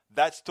anymore.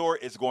 That store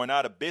is going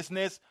out of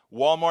business.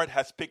 Walmart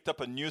has picked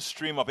up a new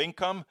stream of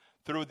income.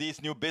 through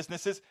these new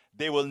businesses,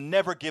 they will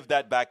never give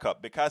that back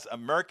up, because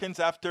Americans,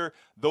 after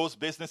those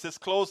businesses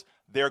close,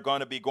 they're going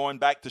to be going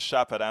back to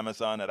shop at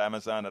Amazon, at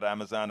Amazon, at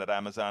Amazon, at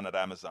Amazon, at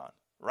Amazon,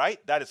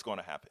 right? That is going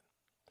to happen.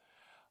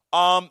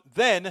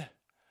 Then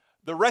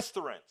the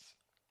restaurants,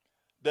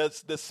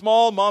 the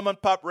small mom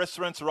and pop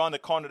restaurants around the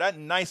corner, that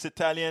nice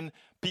Italian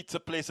pizza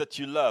place that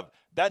you love,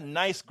 that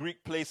nice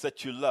Greek place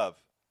that you love,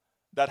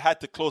 that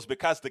had to close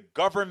because the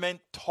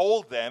government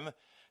told them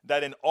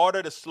that in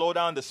order to slow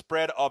down the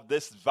spread of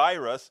this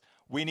virus,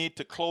 we need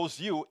to close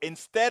you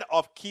instead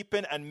of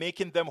keeping and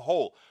making them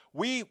whole.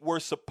 We were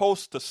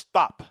supposed to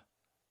stop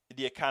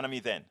the economy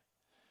then.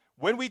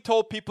 When we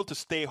told people to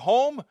stay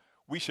home,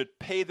 we should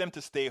pay them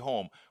to stay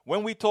home.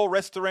 When we told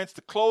restaurants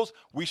to close,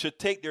 we should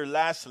take their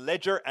last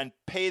ledger and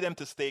pay them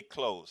to stay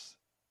closed.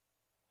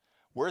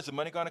 Where's the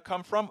money going to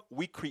come from?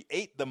 We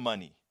create the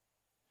money.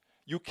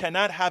 You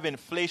cannot have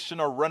inflation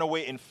or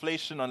runaway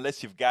inflation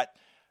unless you've got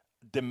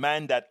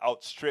demand that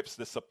outstrips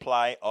the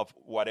supply of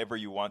whatever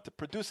you want to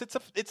produce. It's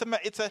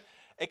a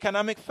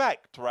economic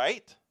fact,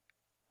 right?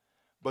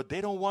 But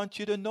they don't want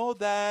you to know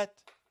that,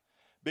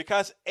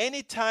 because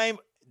anytime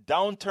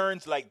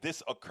downturns like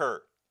this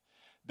occur,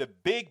 the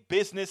big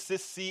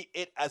businesses see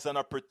it as an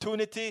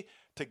opportunity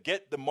to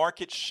get the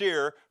market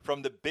share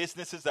from the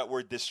businesses that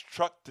were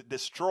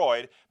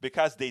destroyed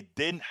because they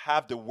didn't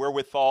have the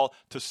wherewithal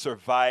to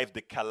survive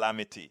the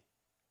calamity.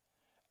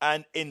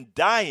 And in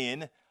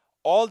dying,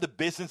 all the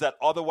business that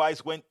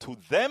otherwise went to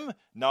them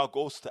now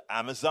goes to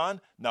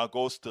Amazon, now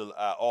goes to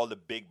all the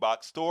big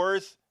box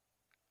stores.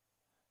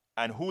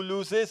 And who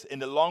loses in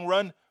the long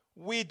run?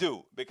 We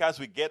do, because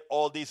we get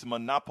all these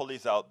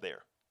monopolies out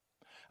there.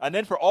 And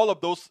then for all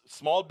of those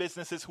small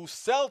businesses who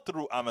sell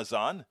through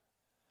Amazon,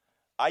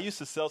 I used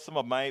to sell some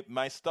of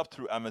my stuff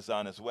through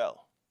Amazon as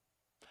well.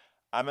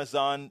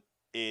 Amazon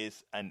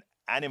is an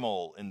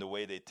animal in the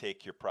way they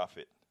take your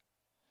profit.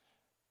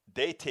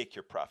 They take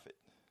your profit,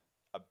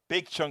 a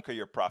big chunk of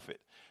your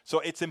profit. So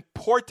it's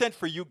important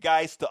for you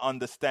guys to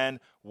understand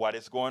what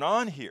is going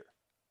on here,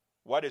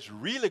 what is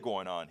really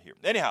going on here.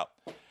 Anyhow,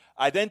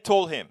 I then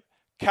told him,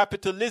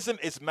 capitalism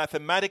is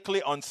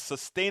mathematically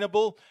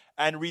unsustainable,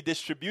 and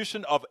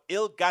redistribution of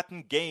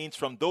ill-gotten gains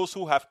from those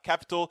who have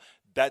capital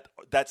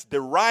that's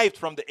derived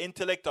from the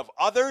intellect of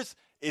others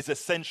is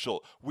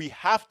essential. We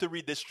have to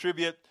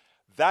redistribute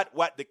some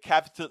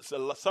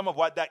of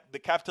what the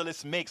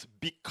capitalist makes,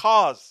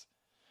 because,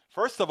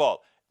 first of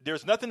all,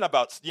 there's nothing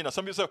about,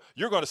 some people say,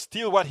 you're going to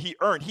steal what he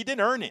earned. He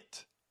didn't earn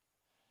it.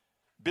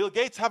 Bill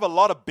Gates have a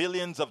lot of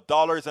billions of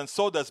dollars, and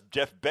so does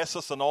Jeff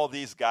Bezos and all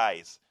these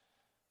guys.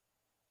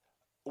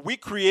 We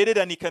created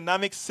an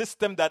economic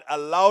system that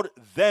allowed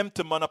them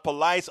to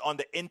monopolize on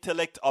the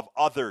intellect of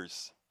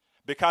others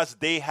because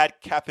they had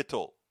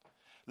capital.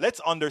 Let's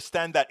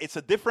understand that it's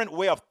a different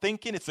way of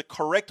thinking. It's a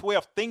correct way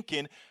of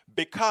thinking,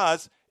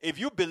 because if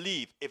you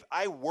believe if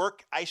I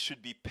work, I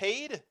should be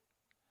paid,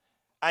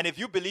 and if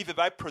you believe if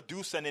I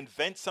produce and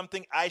invent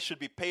something, I should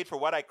be paid for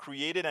what I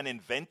created and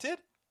invented,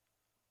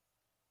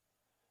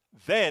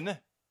 then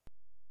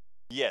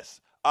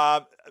yes.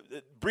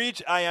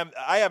 Bridge,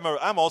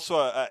 I'm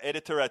also an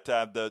editor at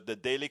the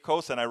Daily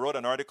Kos, and I wrote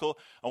an article.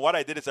 And what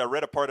I did is I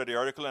read a part of the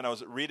article, and I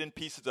was reading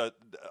pieces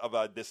of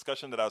a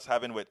discussion that I was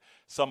having with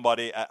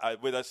somebody,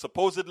 with a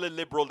supposedly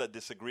liberal that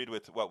disagreed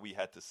with what we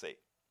had to say.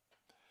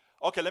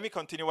 Okay, let me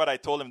continue what I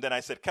told him. Then I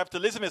said,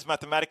 capitalism is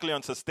mathematically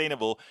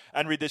unsustainable,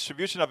 and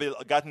redistribution of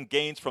ill-gotten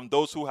gains from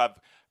those who have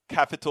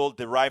capital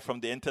derived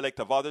from the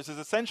intellect of others is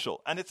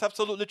essential. And it's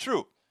absolutely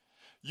true.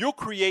 You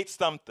create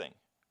something.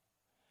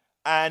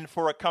 And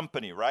for a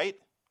company, right?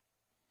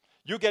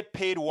 You get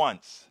paid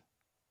once.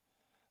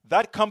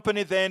 That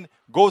company then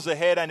goes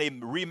ahead and it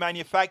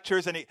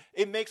remanufactures, and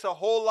it makes a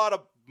whole lot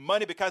of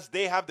money because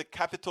they have the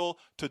capital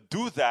to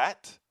do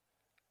that.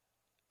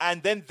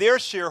 And then their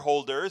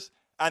shareholders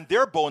and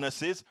their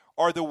bonuses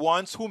are the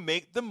ones who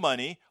make the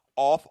money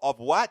off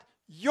of what?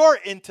 Your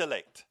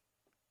intellect.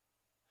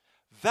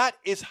 That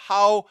is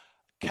how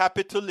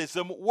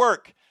capitalism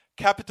works.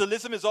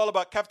 Capitalism is all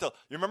about capital.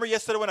 You remember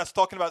yesterday when I was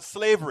talking about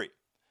slavery?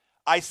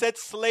 I said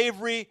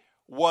slavery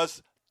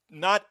was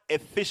not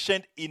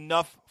efficient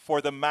enough for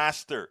the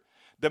master.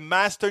 The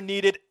master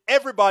needed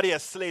everybody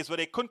as slaves, but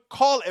they couldn't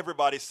call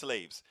everybody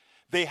slaves.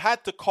 They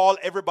had to call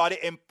everybody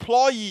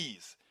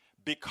employees,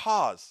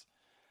 because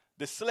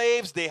the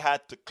slaves they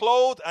had to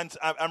clothe, and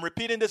I'm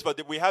repeating this,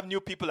 but we have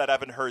new people that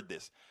haven't heard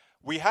this.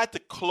 We had to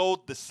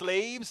clothe the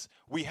slaves.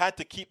 We had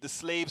to keep the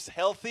slaves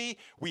healthy.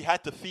 We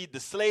had to feed the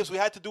slaves. We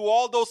had to do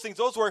all those things.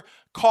 Those were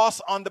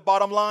costs on the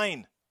bottom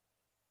line.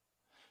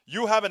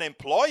 You have an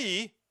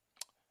employee,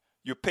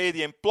 you pay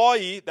the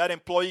employee, that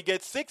employee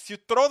gets sick, you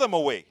throw them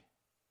away.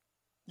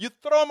 You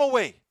throw them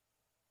away.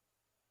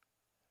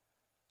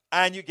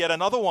 And you get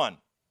another one.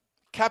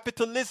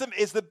 Capitalism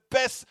is the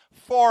best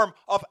form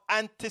of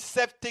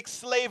antiseptic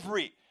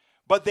slavery,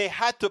 but they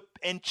had to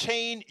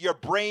enchain your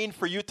brain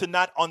for you to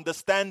not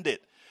understand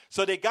it.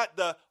 So they got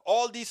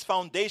all these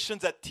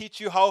foundations that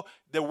teach you how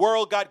the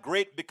world got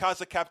great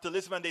because of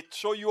capitalism, and they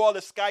show you all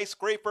the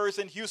skyscrapers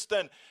in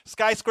Houston,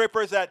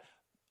 skyscrapers that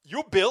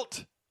you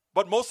built,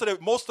 but most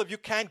of you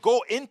can't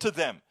go into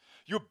them.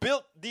 You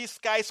built these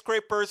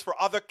skyscrapers for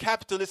other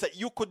capitalists that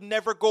you could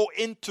never go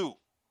into.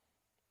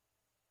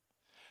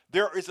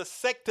 There is a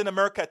sect in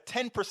America, a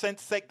 10%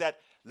 sect that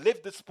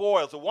live the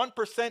spoils. The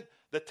 1%,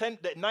 the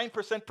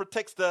 9%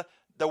 protects the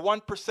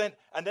 1%,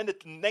 and then the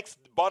next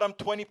bottom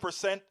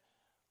 20%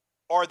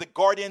 are the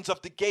guardians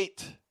of the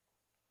gate.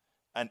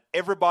 And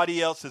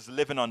everybody else is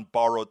living on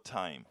borrowed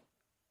time.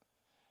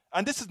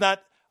 And this is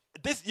not,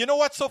 you know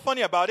what's so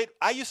funny about it?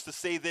 I used to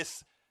say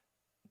this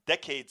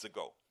decades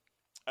ago.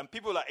 And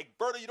people are like,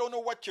 Egberto, you don't know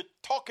what you're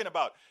talking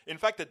about. In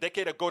fact, a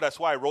decade ago, that's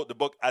why I wrote the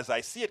book, As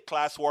I See It,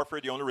 Class Warfare,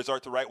 the Only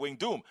Resort to Right-Wing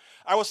Doom.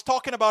 I was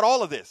talking about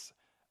all of this.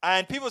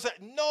 And people said,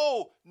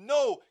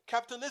 no,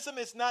 capitalism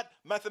is not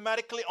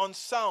mathematically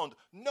unsound.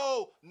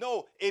 No,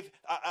 if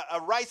a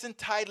rising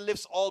tide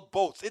lifts all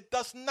boats. It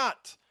does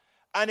not.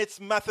 And it's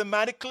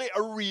mathematically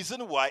a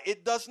reason why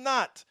it does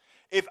not.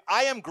 If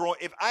I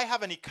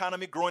have an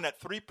economy growing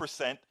at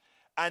 3%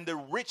 and the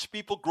rich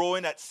people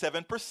growing at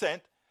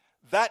 7%,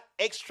 that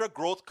extra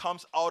growth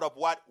comes out of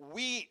what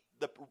we,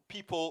 the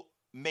people,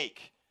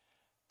 make.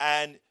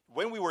 And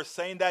when we were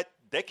saying that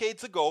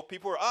decades ago,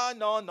 people were,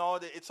 no,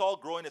 it's all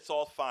growing, it's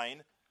all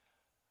fine.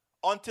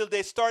 Until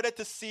they started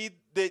to see,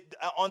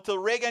 until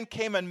Reagan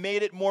came and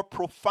made it more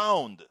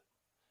profound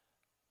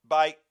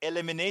by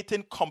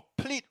eliminating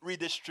complete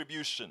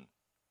redistribution,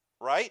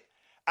 right?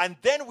 And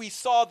then we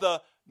saw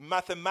the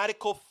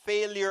mathematical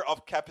failure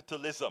of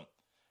capitalism.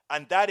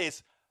 And that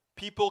is,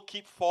 people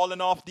keep falling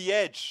off the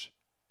edge.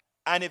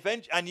 And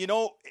you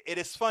know, it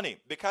is funny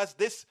because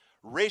this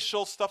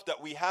racial stuff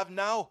that we have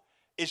now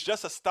is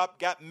just a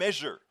stopgap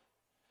measure.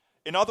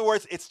 In other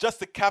words, it's just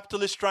the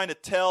capitalists trying to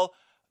tell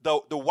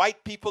the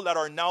white people that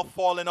are now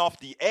falling off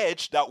the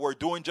edge that we're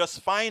doing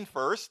just fine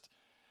first.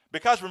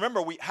 Because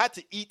remember, we had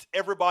to eat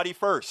everybody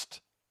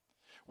first.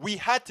 We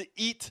had to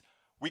eat,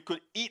 we could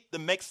eat the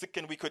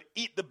Mexican, we could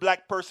eat the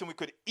black person, we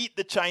could eat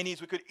the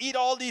Chinese, we could eat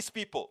all these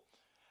people.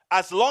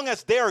 As long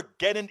as they're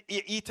getting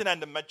eaten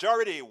and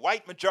the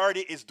white majority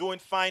is doing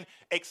fine,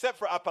 except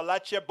for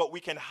Appalachia, but we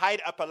can hide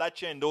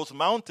Appalachia in those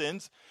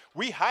mountains.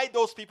 We hide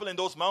those people in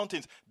those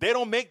mountains. They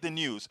don't make the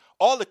news.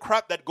 All the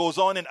crap that goes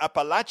on in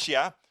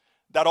Appalachia,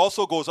 that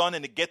also goes on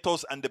in the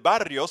ghettos and the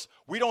barrios,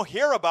 we don't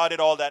hear about it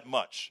all that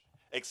much,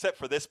 except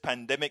for this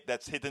pandemic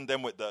that's hitting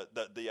them with the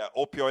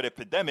opioid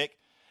epidemic.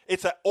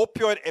 It's an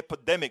opioid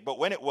epidemic, but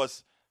when it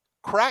was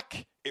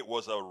crack, it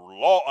was a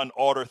law and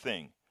order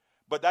thing.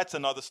 But that's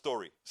another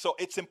story. So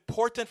it's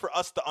important for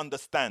us to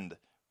understand,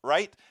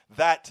 right,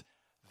 that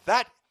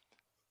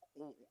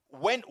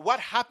when what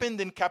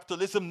happened in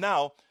capitalism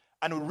now,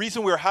 and the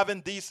reason we're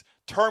having these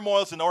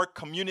turmoils in our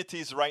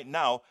communities right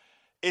now,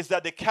 is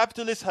that the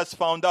capitalist has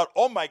found out,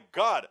 oh my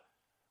God,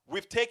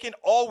 we've taken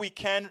all we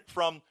can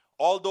from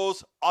all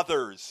those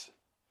others.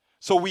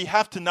 So we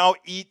have to now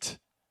eat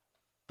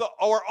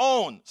our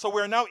own. So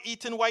we're now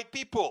eating white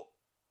people.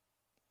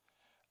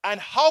 And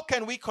how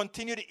can we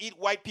continue to eat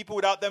white people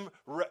without them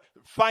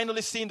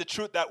finally seeing the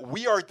truth that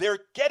we are there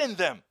getting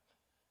them?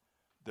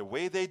 The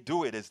way they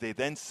do it is they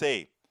then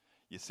say,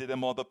 you see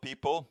them other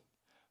people?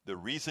 The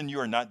reason you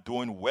are not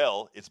doing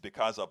well is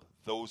because of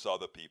those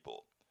other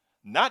people.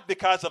 Not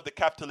because of the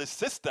capitalist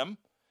system,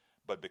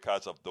 but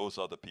because of those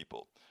other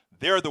people.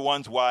 They're the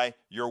ones why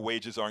your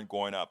wages aren't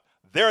going up.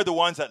 They're the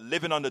ones that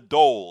living on the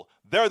dole.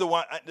 They're the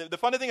one. The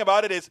funny thing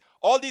about it is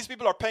all these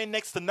people are paying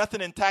next to nothing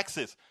in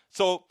taxes.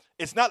 So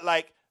it's not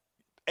like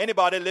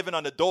anybody living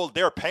on the dole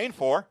they're paying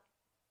for.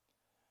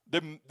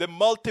 The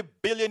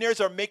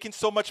multi-billionaires are making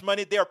so much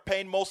money, they are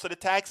paying most of the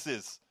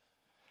taxes.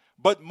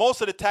 But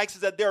most of the taxes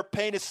that they're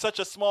paying is such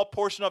a small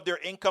portion of their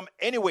income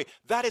anyway.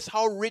 That is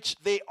how rich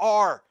they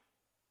are.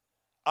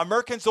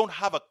 Americans don't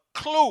have a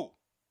clue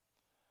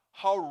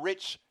how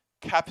rich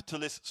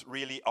capitalists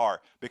really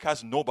are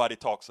because nobody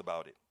talks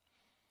about it.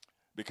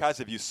 Because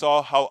if you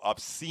saw how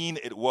obscene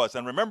it was,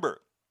 and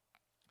remember,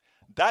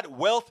 that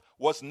wealth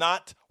was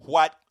not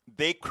what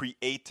they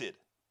created.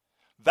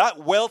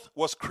 That wealth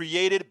was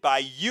created by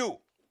you.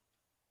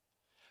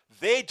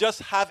 They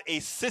just have a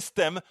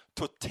system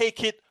to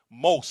take it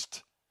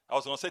most. I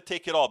was going to say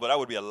take it all, but that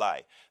would be a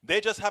lie.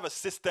 They just have a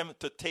system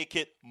to take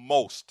it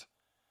most.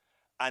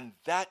 And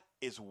that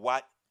is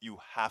what you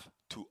have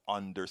to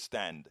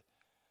understand.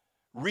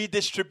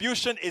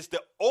 Redistribution is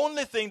the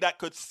only thing that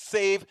could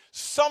save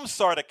some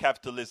sort of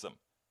capitalism.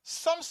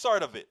 Some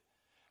sort of it.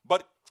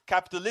 But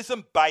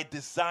capitalism by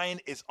design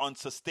is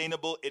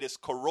unsustainable. It is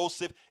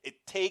corrosive.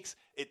 It takes.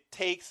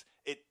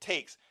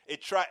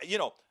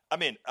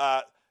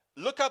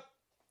 Look up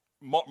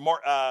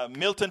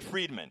Milton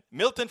Friedman.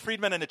 Milton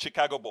Friedman and the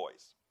Chicago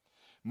Boys.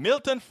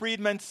 Milton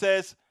Friedman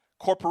says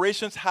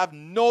corporations have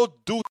no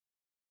duty.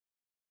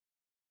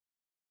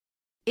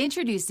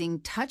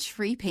 Introducing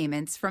touch-free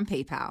payments from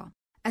PayPal,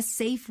 a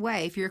safe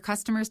way for your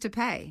customers to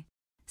pay.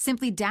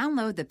 Simply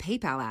download the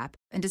PayPal app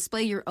and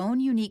display your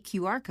own unique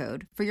QR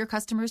code for your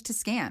customers to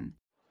scan.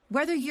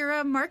 Whether you're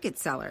a market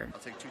seller, I'll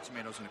take 2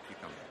 tomatoes and a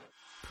cucumber,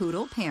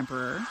 poodle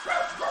pamperer,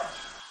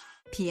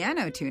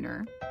 piano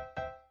tuner,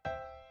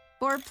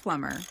 or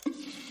plumber,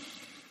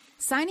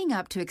 Signing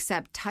up to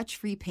accept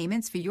touch-free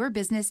payments for your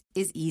business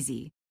is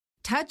easy.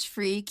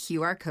 Touch-free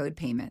QR code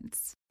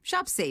payments.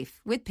 Shop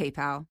safe with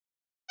PayPal.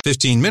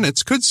 15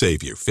 minutes could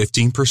save you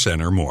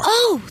 15% or more.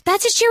 Oh,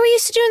 that's a cheer we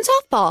used to do in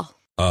softball.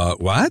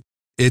 What?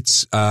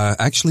 It's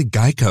actually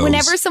Geico's.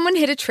 Whenever someone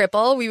hit a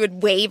triple, we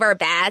would wave our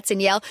bats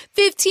and yell,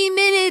 15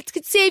 minutes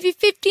could save you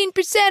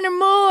 15% or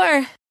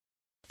more.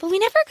 But we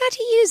never got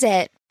to use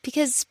it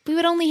because we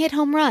would only hit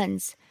home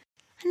runs.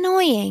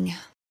 Annoying.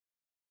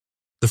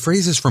 The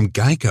phrase is from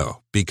Geico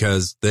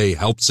because they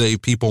help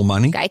save people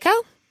money. Geico?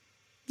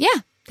 Yeah,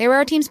 they were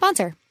our team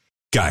sponsor.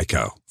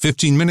 Geico.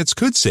 15 minutes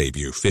could save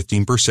you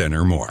 15%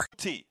 or more.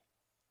 To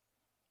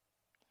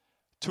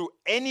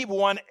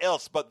anyone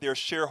else but their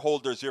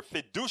shareholders. Your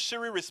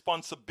fiduciary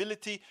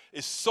responsibility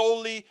is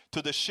solely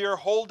to the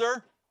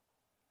shareholder,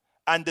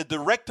 and the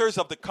directors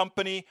of the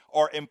company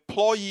are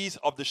employees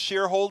of the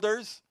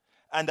shareholders,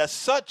 and as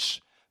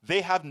such,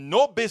 they have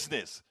no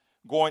business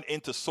going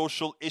into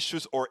social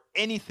issues or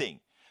anything.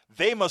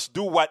 They must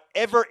do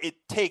whatever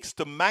it takes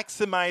to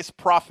maximize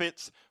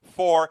profits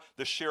for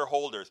the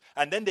shareholders.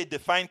 And then they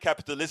define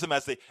capitalism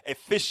as the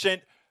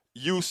efficient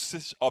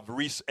usage of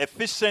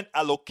efficient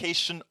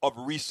allocation of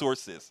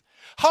resources.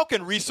 How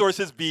can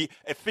resources be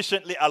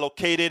efficiently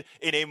allocated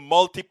in a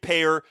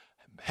multi-payer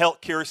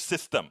healthcare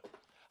system?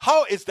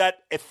 How is that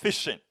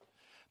efficient?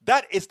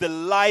 That is the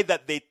lie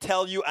that they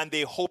tell you and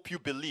they hope you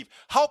believe.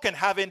 How can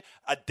having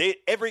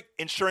every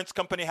insurance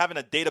company having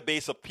a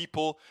database of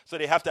people so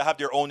they have to have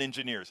their own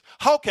engineers?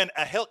 How can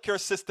a healthcare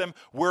system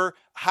where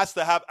has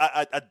to have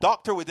a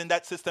doctor within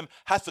that system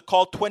has to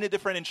call 20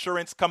 different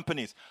insurance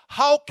companies?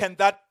 How can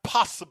that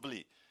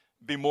possibly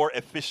be more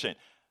efficient?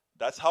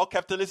 That's how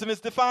capitalism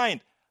is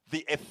defined.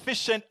 The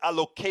efficient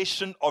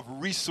allocation of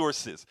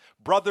resources.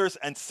 Brothers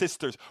and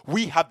sisters,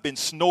 we have been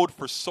snowed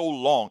for so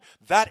long.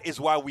 That is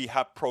why we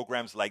have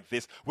programs like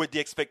this, with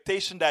the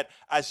expectation that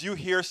as you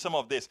hear some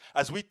of this,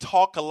 as we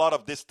talk a lot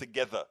of this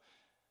together,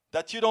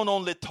 that you don't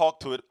only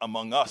talk to it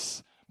among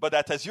us, but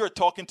that as you're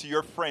talking to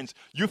your friends,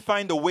 you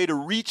find a way to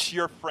reach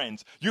your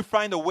friends. You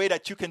find a way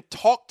that you can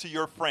talk to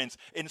your friends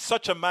in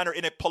such a manner,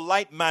 in a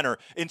polite manner,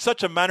 in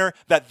such a manner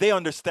that they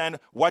understand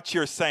what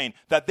you're saying,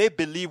 that they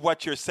believe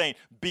what you're saying,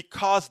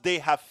 because they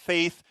have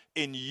faith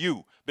in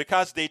you,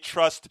 because they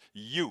trust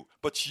you.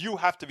 But you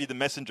have to be the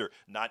messenger,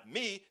 not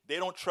me. They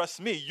don't trust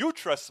me. You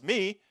trust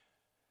me.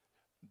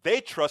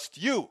 They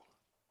trust you.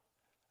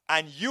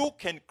 And you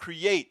can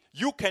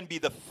be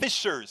the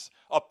fishers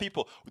of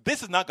people.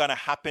 This is not going to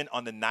happen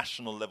on the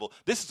national level.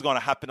 This is going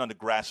to happen on the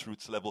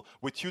grassroots level,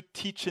 with you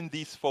teaching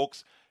these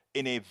folks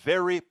in a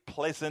very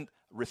pleasant,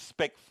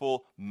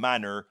 respectful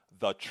manner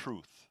the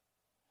truth.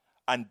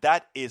 And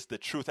that is the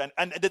truth.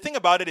 And the thing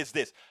about it is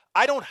this.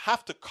 I don't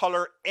have to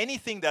color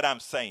anything that I'm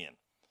saying.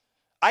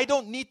 I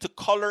don't need to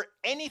color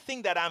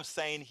anything that I'm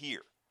saying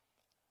here,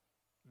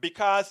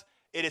 because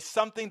it is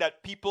something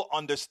that people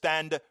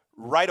understand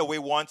right away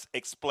once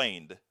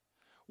explained.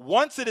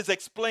 Once it is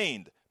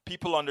explained,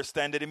 people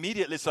understand it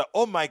immediately. So,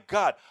 oh my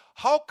God,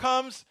 how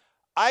comes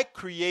I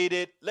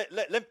created,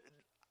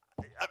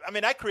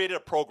 I created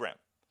a program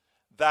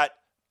that,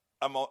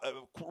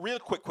 real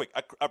quick,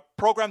 a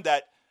program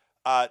that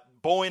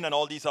Boeing and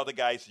all these other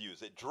guys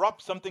use. It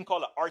dropped something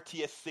called an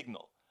RTS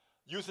signal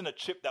using a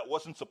chip that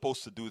wasn't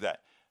supposed to do that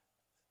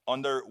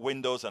under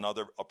Windows and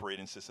other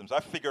operating systems. I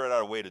figured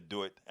out a way to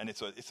do it, and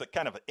it's a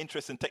kind of an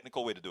interesting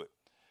technical way to do it.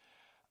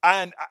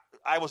 And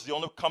I was the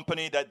only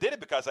company that did it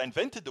because I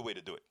invented the way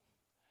to do it.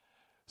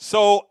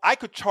 So I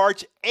could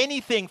charge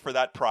anything for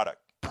that product,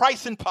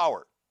 price and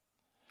power,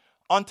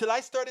 until I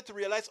started to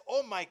realize,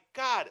 oh my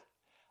God,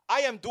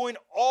 I am doing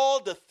all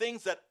the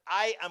things that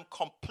I am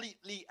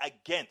completely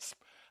against.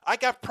 I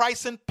got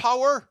price and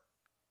power,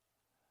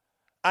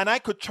 and I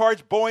could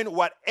charge Boeing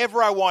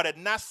whatever I wanted,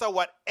 NASA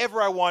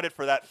whatever I wanted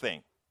for that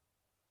thing.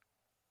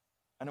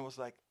 And it was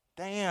like,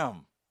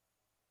 damn,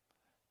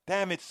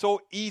 it's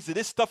so easy.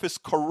 This stuff is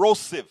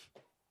corrosive.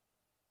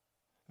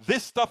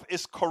 This stuff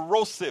is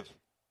corrosive.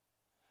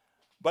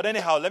 But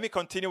anyhow, let me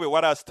continue with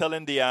what I was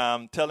telling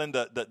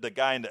the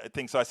guy in the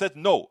thing. So I said,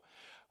 no,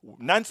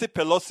 Nancy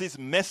Pelosi's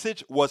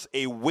message was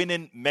a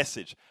winning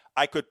message.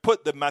 I could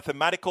put the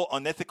mathematical,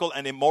 unethical,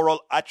 and immoral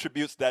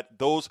attributes that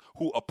those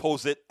who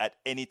oppose it at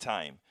any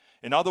time.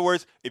 In other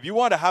words, if you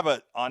want to have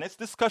an honest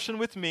discussion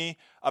with me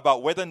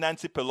about whether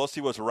Nancy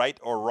Pelosi was right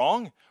or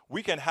wrong,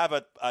 we can have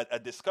a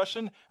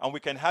discussion, and we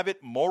can have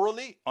it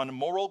morally, on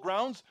moral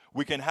grounds.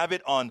 We can have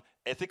it on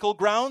ethical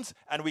grounds,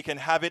 and we can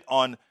have it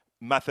on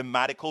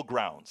mathematical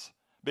grounds.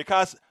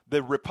 Because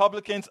the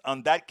Republicans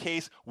on that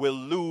case will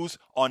lose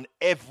on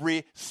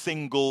every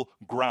single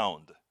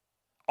ground.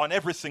 On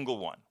every single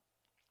one.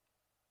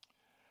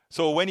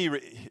 So when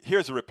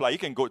here's a reply. You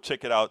can go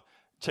check it out.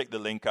 Check the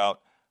link out.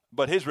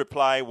 But his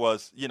reply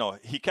was,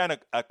 he kind of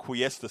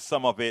acquiesced to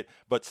some of it,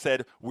 but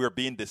said we're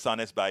being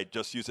dishonest by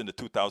just using the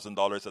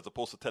 $2,000 as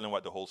opposed to telling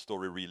what the whole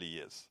story really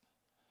is.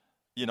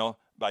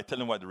 By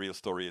telling what the real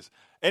story is.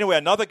 Anyway,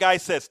 another guy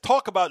says,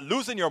 talk about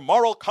losing your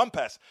moral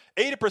compass.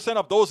 80%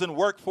 of those in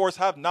workforce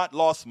have not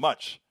lost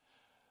much.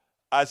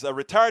 As a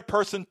retired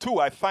person too,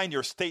 I find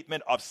your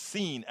statement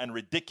obscene and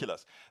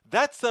ridiculous.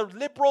 That's a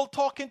liberal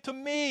talking to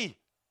me.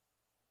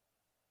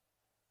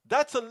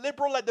 That's a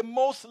liberal at the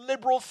most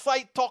liberal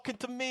site talking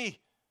to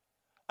me.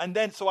 And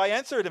then, so I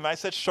answered him. I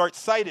said,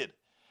 short-sighted.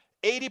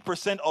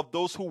 80% of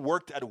those who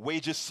worked at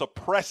wages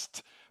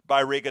suppressed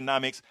by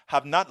Reaganomics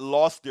have not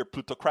lost their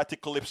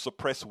plutocratically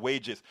suppressed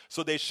wages.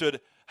 So they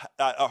should,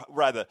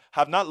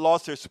 have not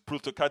lost their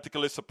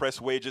plutocratically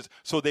suppressed wages,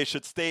 so they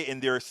should stay in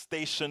their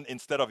station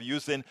instead of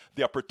using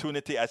the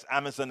opportunity, as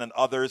Amazon and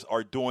others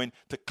are doing,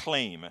 to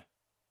claim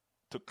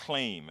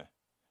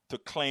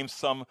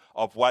some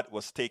of what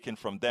was taken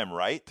from them,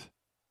 right?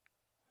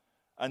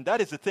 And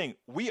that is the thing.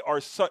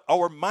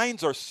 Our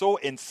minds are so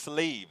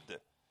enslaved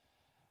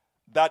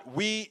that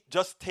we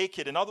just take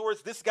it. In other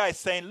words, this guy is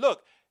saying,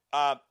 look,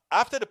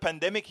 after the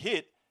pandemic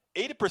hit,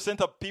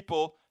 80% of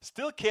people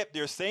still kept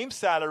their same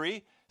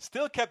salary,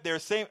 still kept their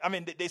same,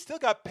 they still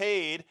got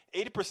paid,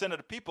 80% of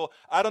the people.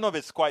 I don't know if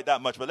it's quite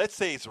that much, but let's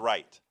say it's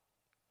right.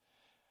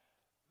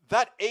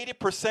 That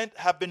 80%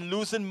 have been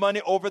losing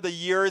money over the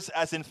years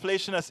as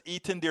inflation has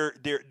eaten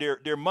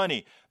their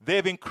money.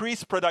 They've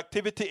increased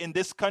productivity in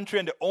this country,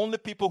 and the only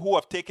people who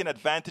have taken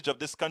advantage of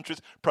this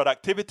country's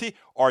productivity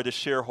are the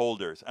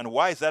shareholders. And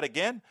why is that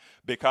again?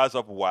 Because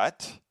of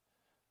what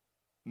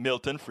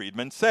Milton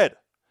Friedman said.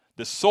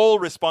 The sole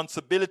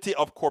responsibility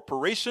of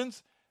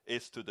corporations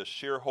is to the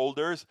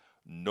shareholders,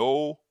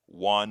 no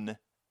one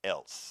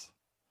else.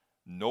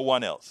 No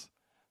one else.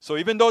 So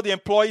even though the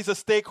employee is a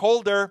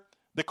stakeholder,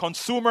 the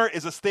consumer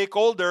is a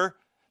stakeholder,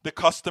 the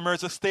customer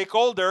is a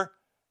stakeholder,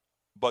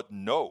 but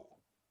no.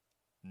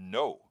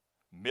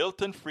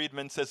 Milton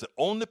Friedman says the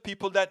only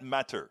people that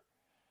matter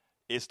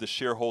is the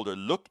shareholder.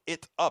 Look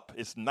it up.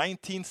 It's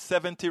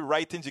 1970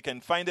 writings. You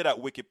can find it at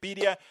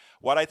Wikipedia.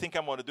 What I think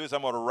I'm going to do is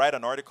I'm going to write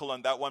an article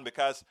on that one,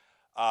 because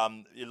a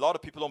lot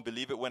of people don't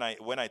believe it when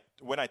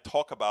I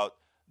talk about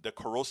the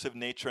corrosive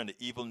nature and the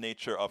evil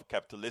nature of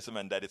capitalism,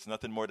 and that it's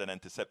nothing more than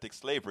antiseptic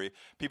slavery.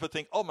 People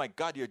think, oh my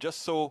God, you're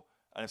just so...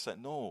 And I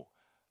said, no.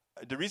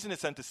 The reason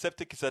it's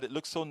antiseptic is that it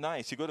looks so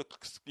nice. You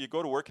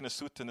go to work in a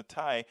suit and a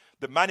tie.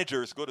 The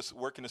managers go to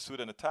work in a suit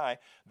and a tie.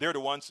 They're the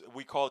ones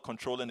we call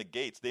controlling the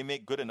gates. They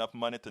make good enough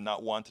money to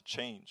not want to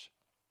change.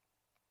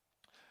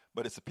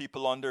 But it's the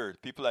people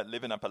that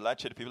live in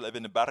Appalachia, the people that live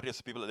in the barrios,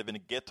 the people that live in the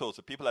ghettos,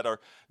 the people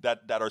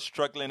that are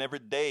struggling every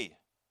day.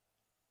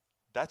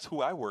 That's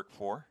who I work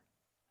for.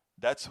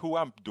 That's who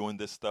I'm doing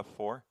this stuff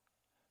for.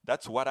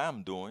 That's what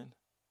I'm doing.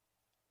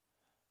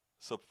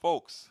 So,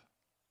 folks.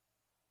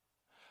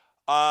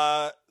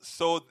 Let's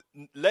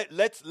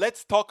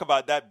talk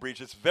about that, Bridge.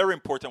 It's very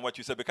important what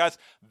you said, because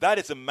that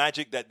is a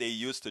magic that they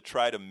use to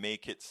try to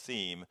make it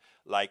seem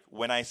like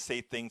when I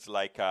say things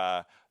like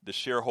the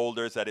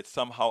shareholders, that it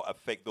somehow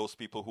affect those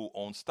people who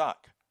own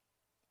stock.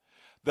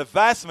 The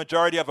vast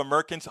majority of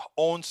Americans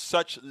own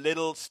such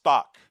little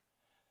stock.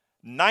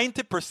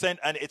 90%,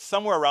 and it's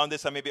somewhere around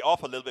this, I may be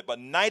off a little bit, but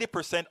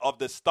 90% of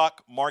the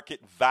stock market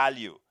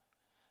value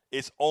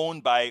is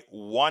owned by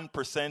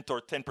 1%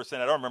 or 10%,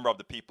 I don't remember, of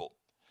the people.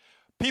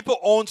 People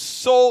own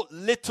so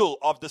little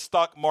of the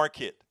stock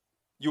market,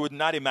 you would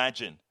not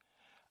imagine.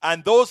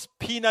 And those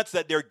peanuts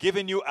that they're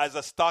giving you as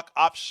a stock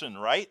option,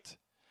 right,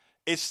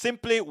 is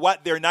simply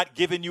what they're not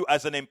giving you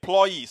as an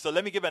employee. So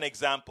let me give an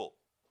example.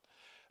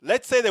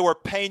 Let's say they were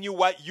paying you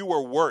what you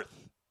were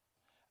worth,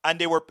 and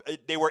they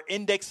were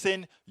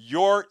indexing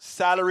your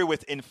salary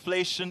with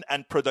inflation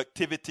and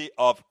productivity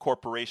of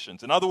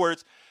corporations. In other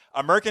words,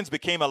 Americans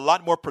became a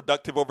lot more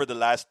productive over the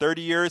last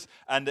 30 years,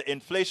 and the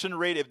inflation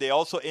rate, if they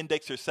also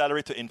index your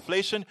salary to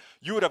inflation,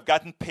 you would have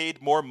gotten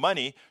paid more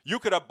money. You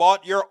could have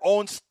bought your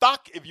own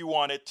stock if you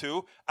wanted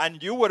to,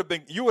 and you would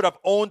have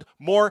owned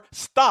more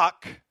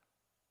stock.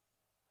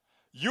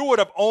 You would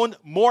have owned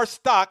more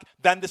stock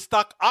than the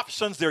stock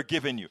options they're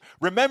giving you.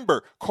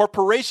 Remember,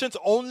 corporations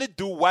only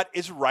do what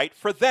is right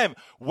for them.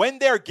 When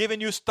they're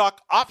giving you stock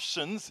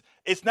options,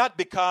 it's not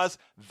because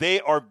they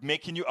are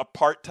making you a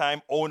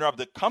part-time owner of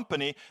the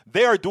company.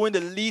 They are doing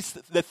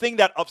the thing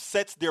that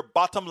upsets their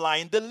bottom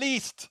line the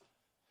least.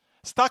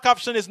 Stock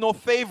option is no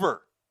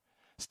favor.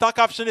 Stock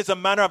option is a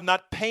matter of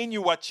not paying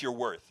you what you're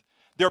worth.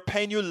 They're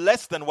paying you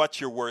less than what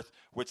you're worth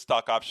with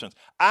stock options.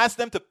 Ask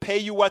them to pay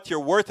you what you're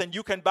worth, and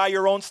you can buy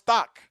your own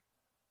stock.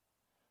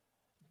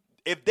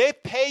 If they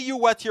pay you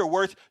what you're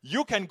worth,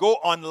 you can go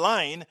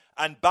online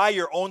and buy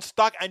your own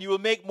stock, and you will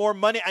make more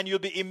money, and you'll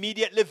be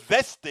immediately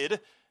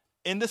vested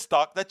in the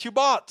stock that you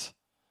bought.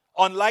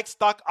 Unlike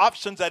stock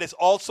options, that is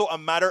also a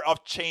matter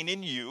of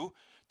chaining you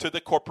to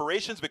the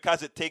corporations,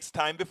 because it takes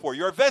time before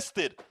you're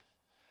vested.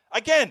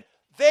 Again,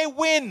 they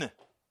win.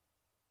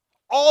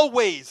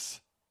 Always.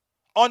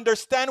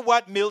 Understand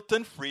what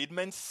Milton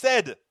Friedman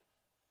said.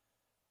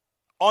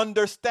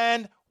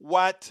 Understand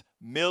what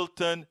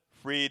Milton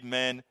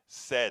Friedman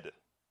said.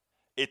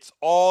 It's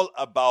all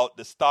about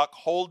the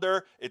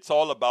stockholder. It's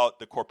all about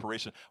the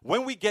corporation.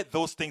 When we get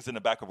those things in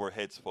the back of our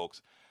heads,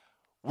 folks,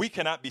 we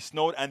cannot be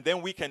snowed, and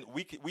then we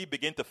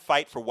begin to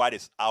fight for what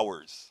is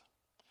ours.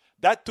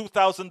 That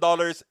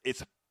 $2,000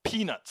 is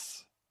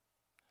peanuts.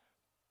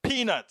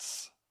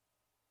 Peanuts.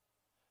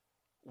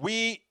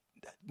 We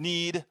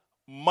need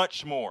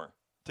much more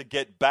to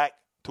get back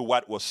to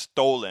what was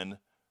stolen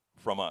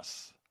from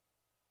us.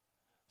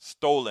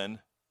 Stolen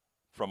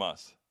from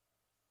us.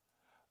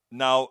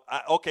 Now,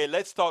 okay,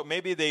 let's talk.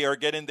 Maybe they are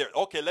getting there.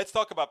 Okay, let's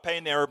talk about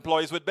paying their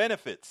employees with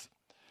benefits.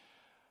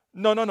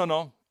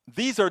 No.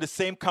 These are the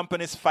same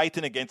companies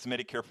fighting against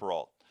Medicare for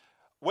All.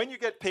 When you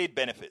get paid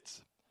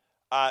benefits,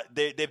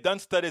 they've done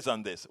studies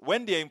on this.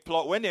 When the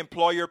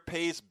employer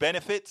pays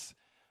benefits,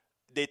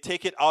 they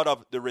take it out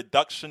of the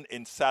reduction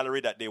in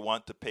salary that they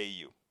want to pay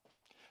you.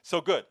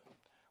 So good.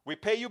 We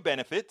pay you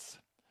benefits,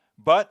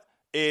 but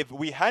if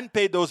we hadn't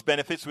paid those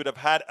benefits, we'd have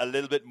had a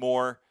little bit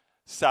more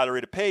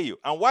salary to pay you.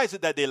 And why is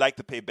it that they like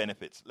to pay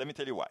benefits? Let me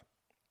tell you why.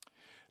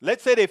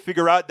 Let's say they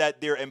figure out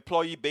that their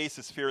employee base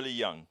is fairly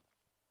young.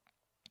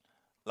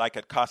 Like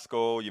at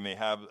Costco, you may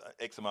have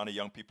X amount of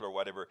young people or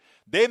whatever.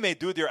 They may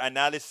do their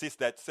analysis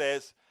that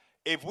says,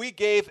 if we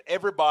gave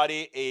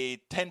everybody a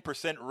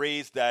 10%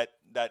 raise that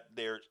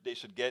they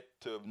should get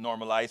to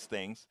normalize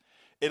things,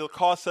 it'll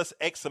cost us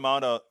X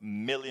amount of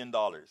 $1 million.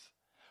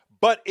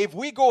 But if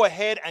we go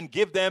ahead and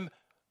give them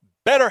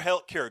better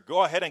health care,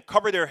 go ahead and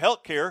cover their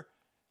health care,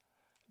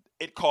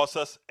 it costs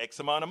us X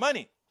amount of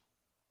money.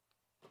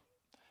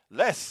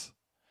 Less.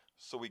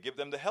 So we give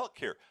them the health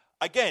care.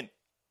 Again,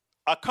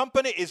 a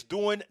company is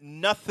doing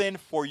nothing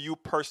for you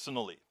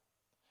personally.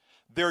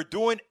 They're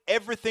doing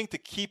everything to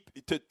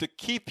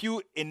keep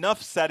you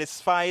enough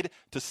satisfied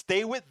to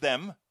stay with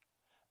them,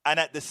 and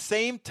at the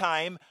same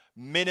time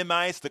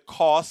minimize the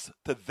cost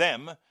to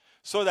them,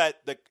 so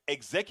that the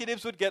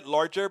executives would get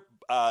larger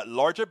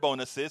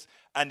bonuses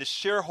and the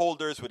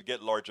shareholders would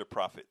get larger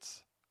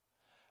profits.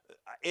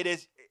 It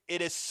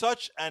is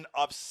such an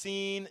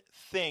obscene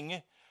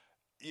thing.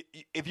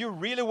 If you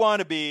really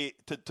want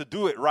to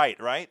do it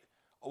right?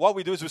 What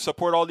we do is we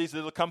support all these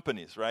little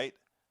companies, right?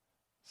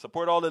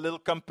 Support all the little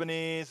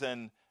companies,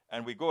 and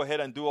we go ahead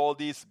and do all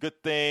these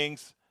good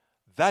things.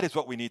 That is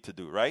what we need to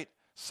do, right?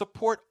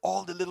 Support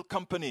all the little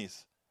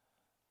companies.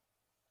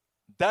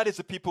 That is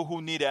the people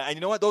who need it. And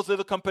you know what? Those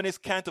little companies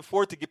can't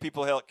afford to give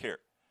people health care.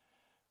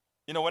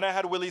 You know, when I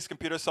had Willie's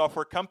Computer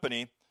Software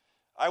Company,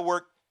 I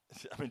worked,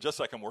 just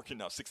like I'm working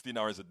now, 16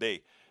 hours a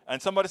day.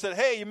 And somebody said,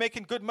 hey, you're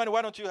making good money.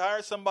 Why don't you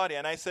hire somebody?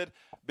 And I said,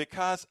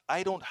 because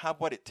I don't have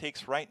what it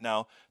takes right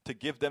now to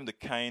give them the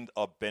kind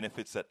of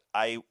benefits that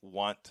I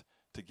want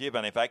to give.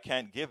 And if I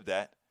can't give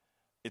that,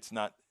 it's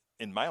not,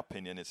 in my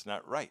opinion, it's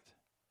not right.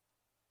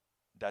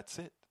 That's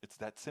it. It's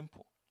that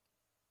simple.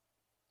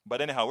 But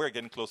anyhow, we're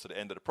getting close to the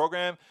end of the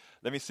program.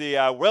 Let me see.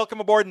 Welcome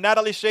aboard,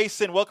 Natalie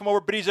Shason. Welcome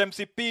aboard, British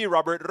MCP.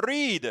 Robert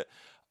Reed.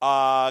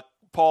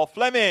 Paul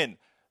Fleming.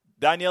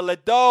 Daniel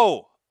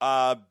Ledo.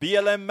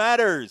 BLM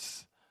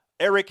Matters.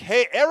 Eric.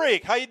 Hey,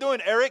 Eric. How you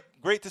doing, Eric?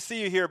 Great to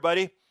see you here,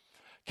 buddy.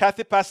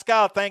 Kathy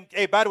Pascal.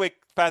 Hey, by the way,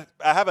 I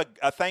have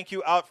a thank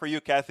you out for you,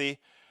 Kathy.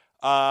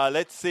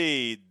 Let's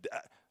see.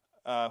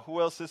 Who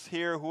else is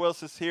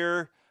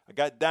here? I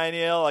got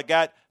Daniel. I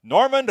got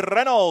Norman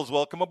Reynolds.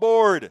 Welcome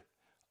aboard.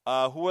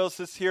 Who else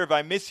is here? If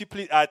I miss you,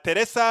 please.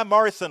 Teresa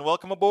Morrison,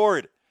 welcome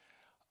aboard.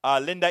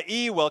 Linda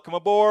E., welcome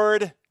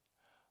aboard.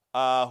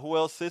 Who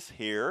else is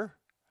here?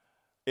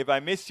 If I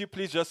miss you,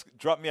 please just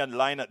drop me a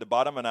line at the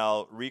bottom and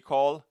I'll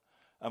recall.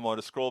 I'm going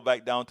to scroll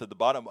back down to the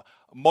bottom.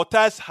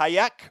 Motaz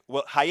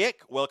Hayek,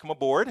 welcome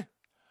aboard.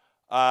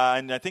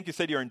 And I think you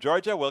said you're in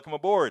Georgia. Welcome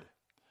aboard.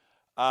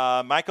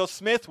 Michael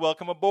Smith,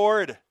 welcome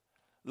aboard.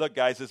 Look,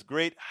 guys, it's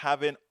great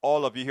having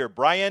all of you here.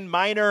 Brian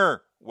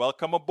Miner,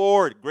 welcome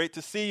aboard. Great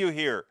to see you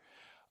here.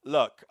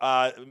 Look,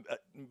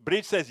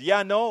 Bridge says,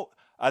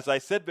 as I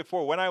said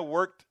before, when I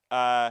worked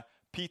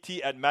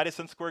PT at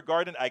Madison Square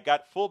Garden, I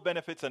got full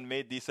benefits and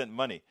made decent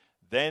money.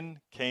 Then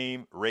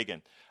came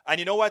Reagan. And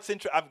you know what's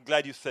interesting? I'm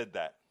glad you said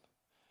that.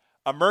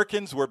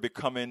 Americans were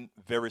becoming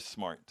very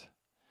smart.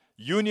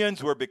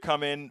 Unions were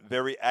becoming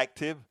very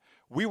active.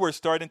 We were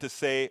starting to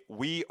say,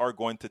 we are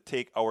going to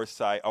take our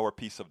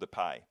piece of the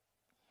pie.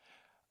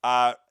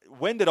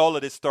 When did all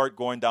of this start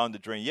going down the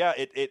drain? Yeah,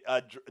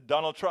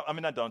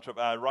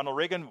 Ronald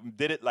Reagan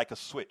did it like a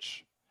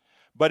switch.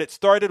 But it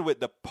started with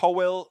the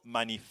Powell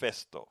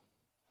Manifesto.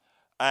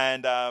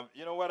 And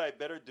you know what I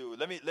better do?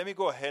 Let me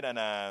go ahead and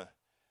I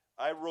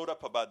wrote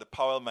up about the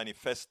Powell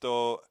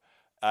Manifesto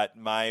at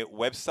my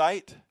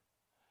website.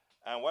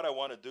 And what I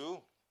want to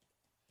do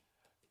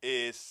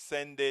is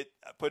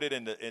put it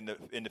in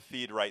the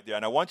feed right there.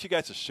 And I want you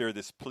guys to share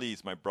this,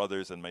 please, my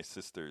brothers and my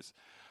sisters.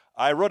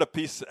 I wrote a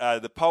piece,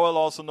 the Powell,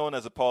 also known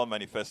as the Powell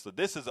Manifesto.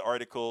 This is an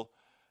article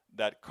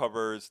that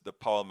covers the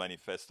Powell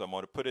Manifesto. I'm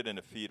going to put it in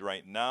the feed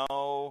right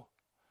now.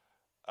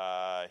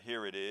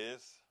 Here it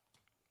is.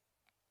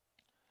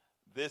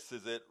 This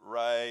is it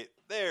right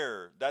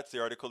there. That's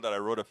the article that I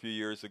wrote a few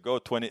years ago,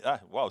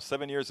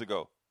 7 years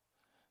ago.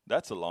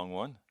 That's a long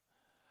one.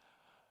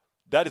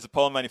 That is the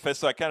Powell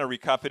Manifesto. I kind of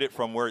recopied it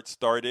from where it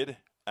started.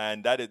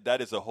 And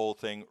that is a whole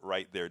thing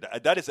right there.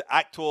 That is the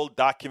actual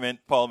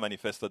document, Powell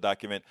Manifesto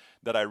document,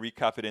 that I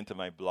recopied into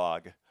my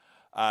blog.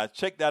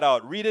 Check that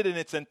out. Read it in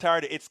its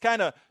entirety. It's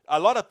kind of,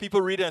 a lot of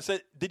people read it and say,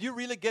 did you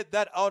really get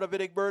that out of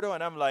it, Egberto?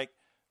 And I'm like,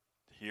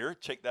 here.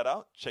 Check that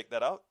out. Check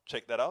that out.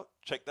 Check that out.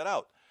 Check that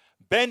out.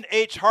 Ben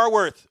H.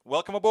 Harworth,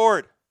 welcome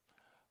aboard.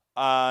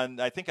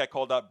 And I think I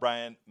called out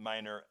Brian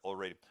Miner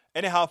already.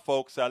 Anyhow,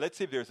 folks, let's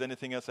see if there's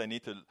anything else I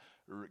need to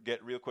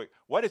get real quick.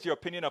 What is your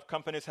opinion of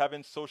companies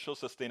having social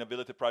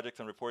sustainability projects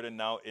and reporting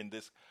now in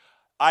this?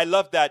 I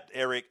love that,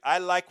 Eric. I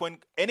like when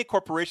any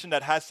corporation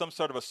that has some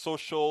sort of a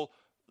social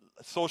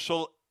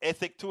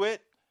ethic to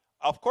it.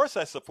 Of course,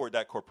 I support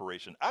that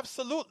corporation.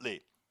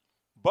 Absolutely.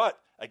 But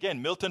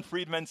again, Milton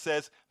Friedman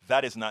says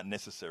that is not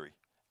necessary.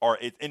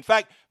 In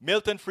fact,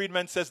 Milton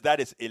Friedman says that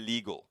is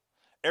illegal.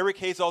 Eric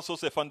Hayes also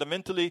said,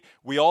 fundamentally,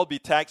 we all be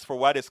taxed for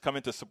what is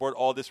coming to support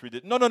all this.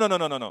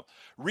 No.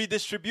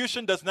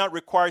 Redistribution does not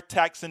require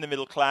tax in the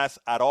middle class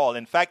at all.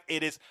 In fact,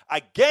 it is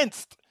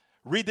against.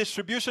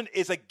 Redistribution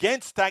is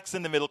against tax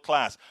in the middle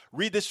class.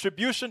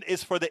 Redistribution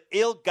is for the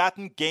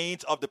ill-gotten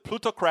gains of the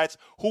plutocrats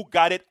who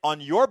got it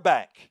on your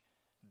back.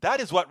 That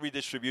is what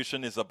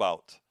redistribution is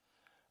about.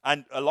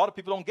 And a lot of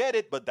people don't get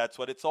it, but that's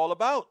what it's all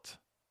about.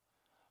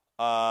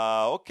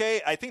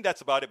 Okay, I think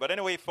that's about it. But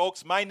anyway,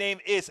 folks, my name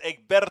is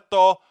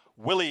Egberto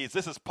Willies.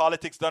 This is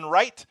Politics Done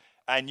Right.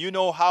 And you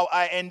know how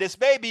I end this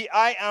baby.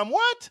 I am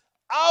what?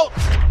 Out!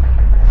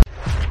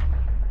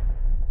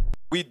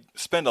 We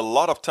spend a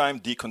lot of time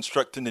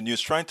deconstructing the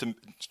news, trying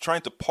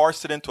to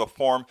parse it into a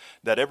form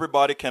that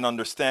everybody can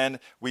understand.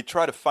 We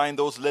try to find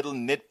those little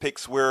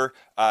nitpicks where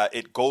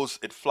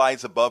it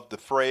flies above the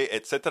fray,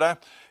 etc.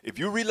 If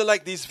you really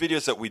like these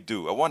videos that we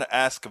do, I want to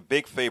ask a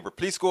big favor.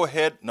 Please go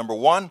ahead, number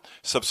 1,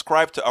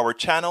 subscribe to our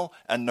channel,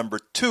 and number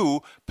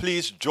 2,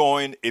 please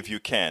join if you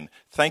can.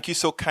 Thank you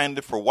so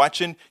kindly for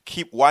watching.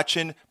 Keep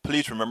watching.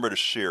 Please remember to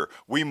share.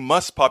 We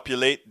must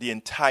populate the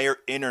entire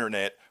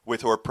internet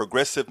with our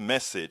progressive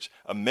message,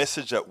 a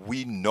message that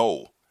we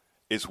know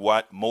is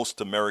what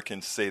most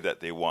Americans say that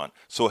they want.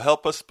 So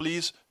help us,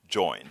 please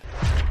join.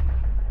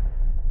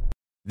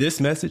 This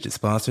message is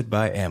sponsored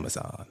by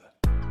Amazon.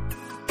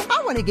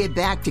 I want to get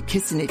back to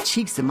kissing the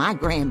cheeks of my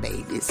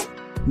grandbabies,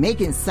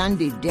 making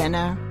Sunday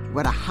dinner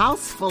with a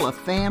house full of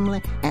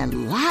family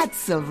and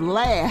lots of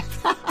laughs.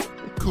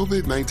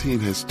 COVID-19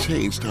 has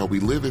changed how we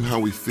live and how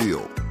we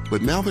feel.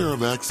 But now there are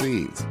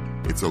vaccines.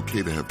 It's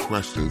okay to have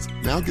questions.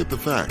 Now get the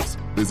facts.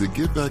 Visit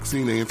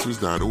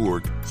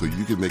GetVaccineAnswers.org so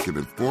you can make an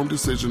informed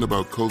decision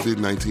about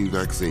COVID-19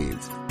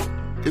 vaccines.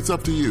 It's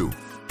up to you.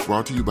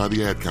 Brought to you by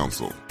the Ad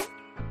Council.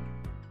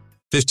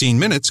 15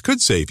 minutes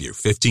could save you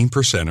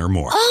 15% or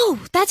more.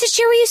 Oh, that's a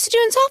cheer we used to do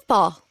in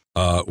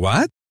softball.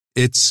 What?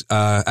 It's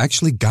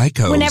actually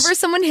Geico. Whenever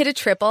someone hit a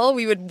triple,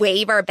 we would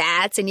wave our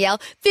bats and yell,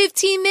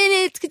 15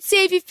 minutes could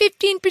save you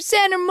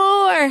 15% or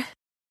more.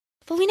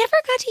 But we never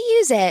got to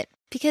use it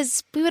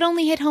because we would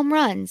only hit home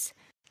runs.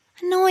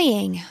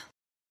 Annoying.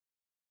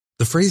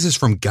 The phrase is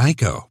from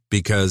Geico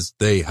because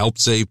they help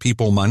save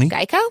people money.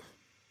 Geico?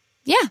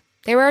 Yeah,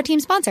 they were our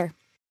team sponsor.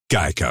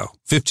 Geico.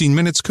 15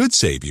 minutes could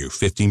save you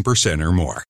 15% or more.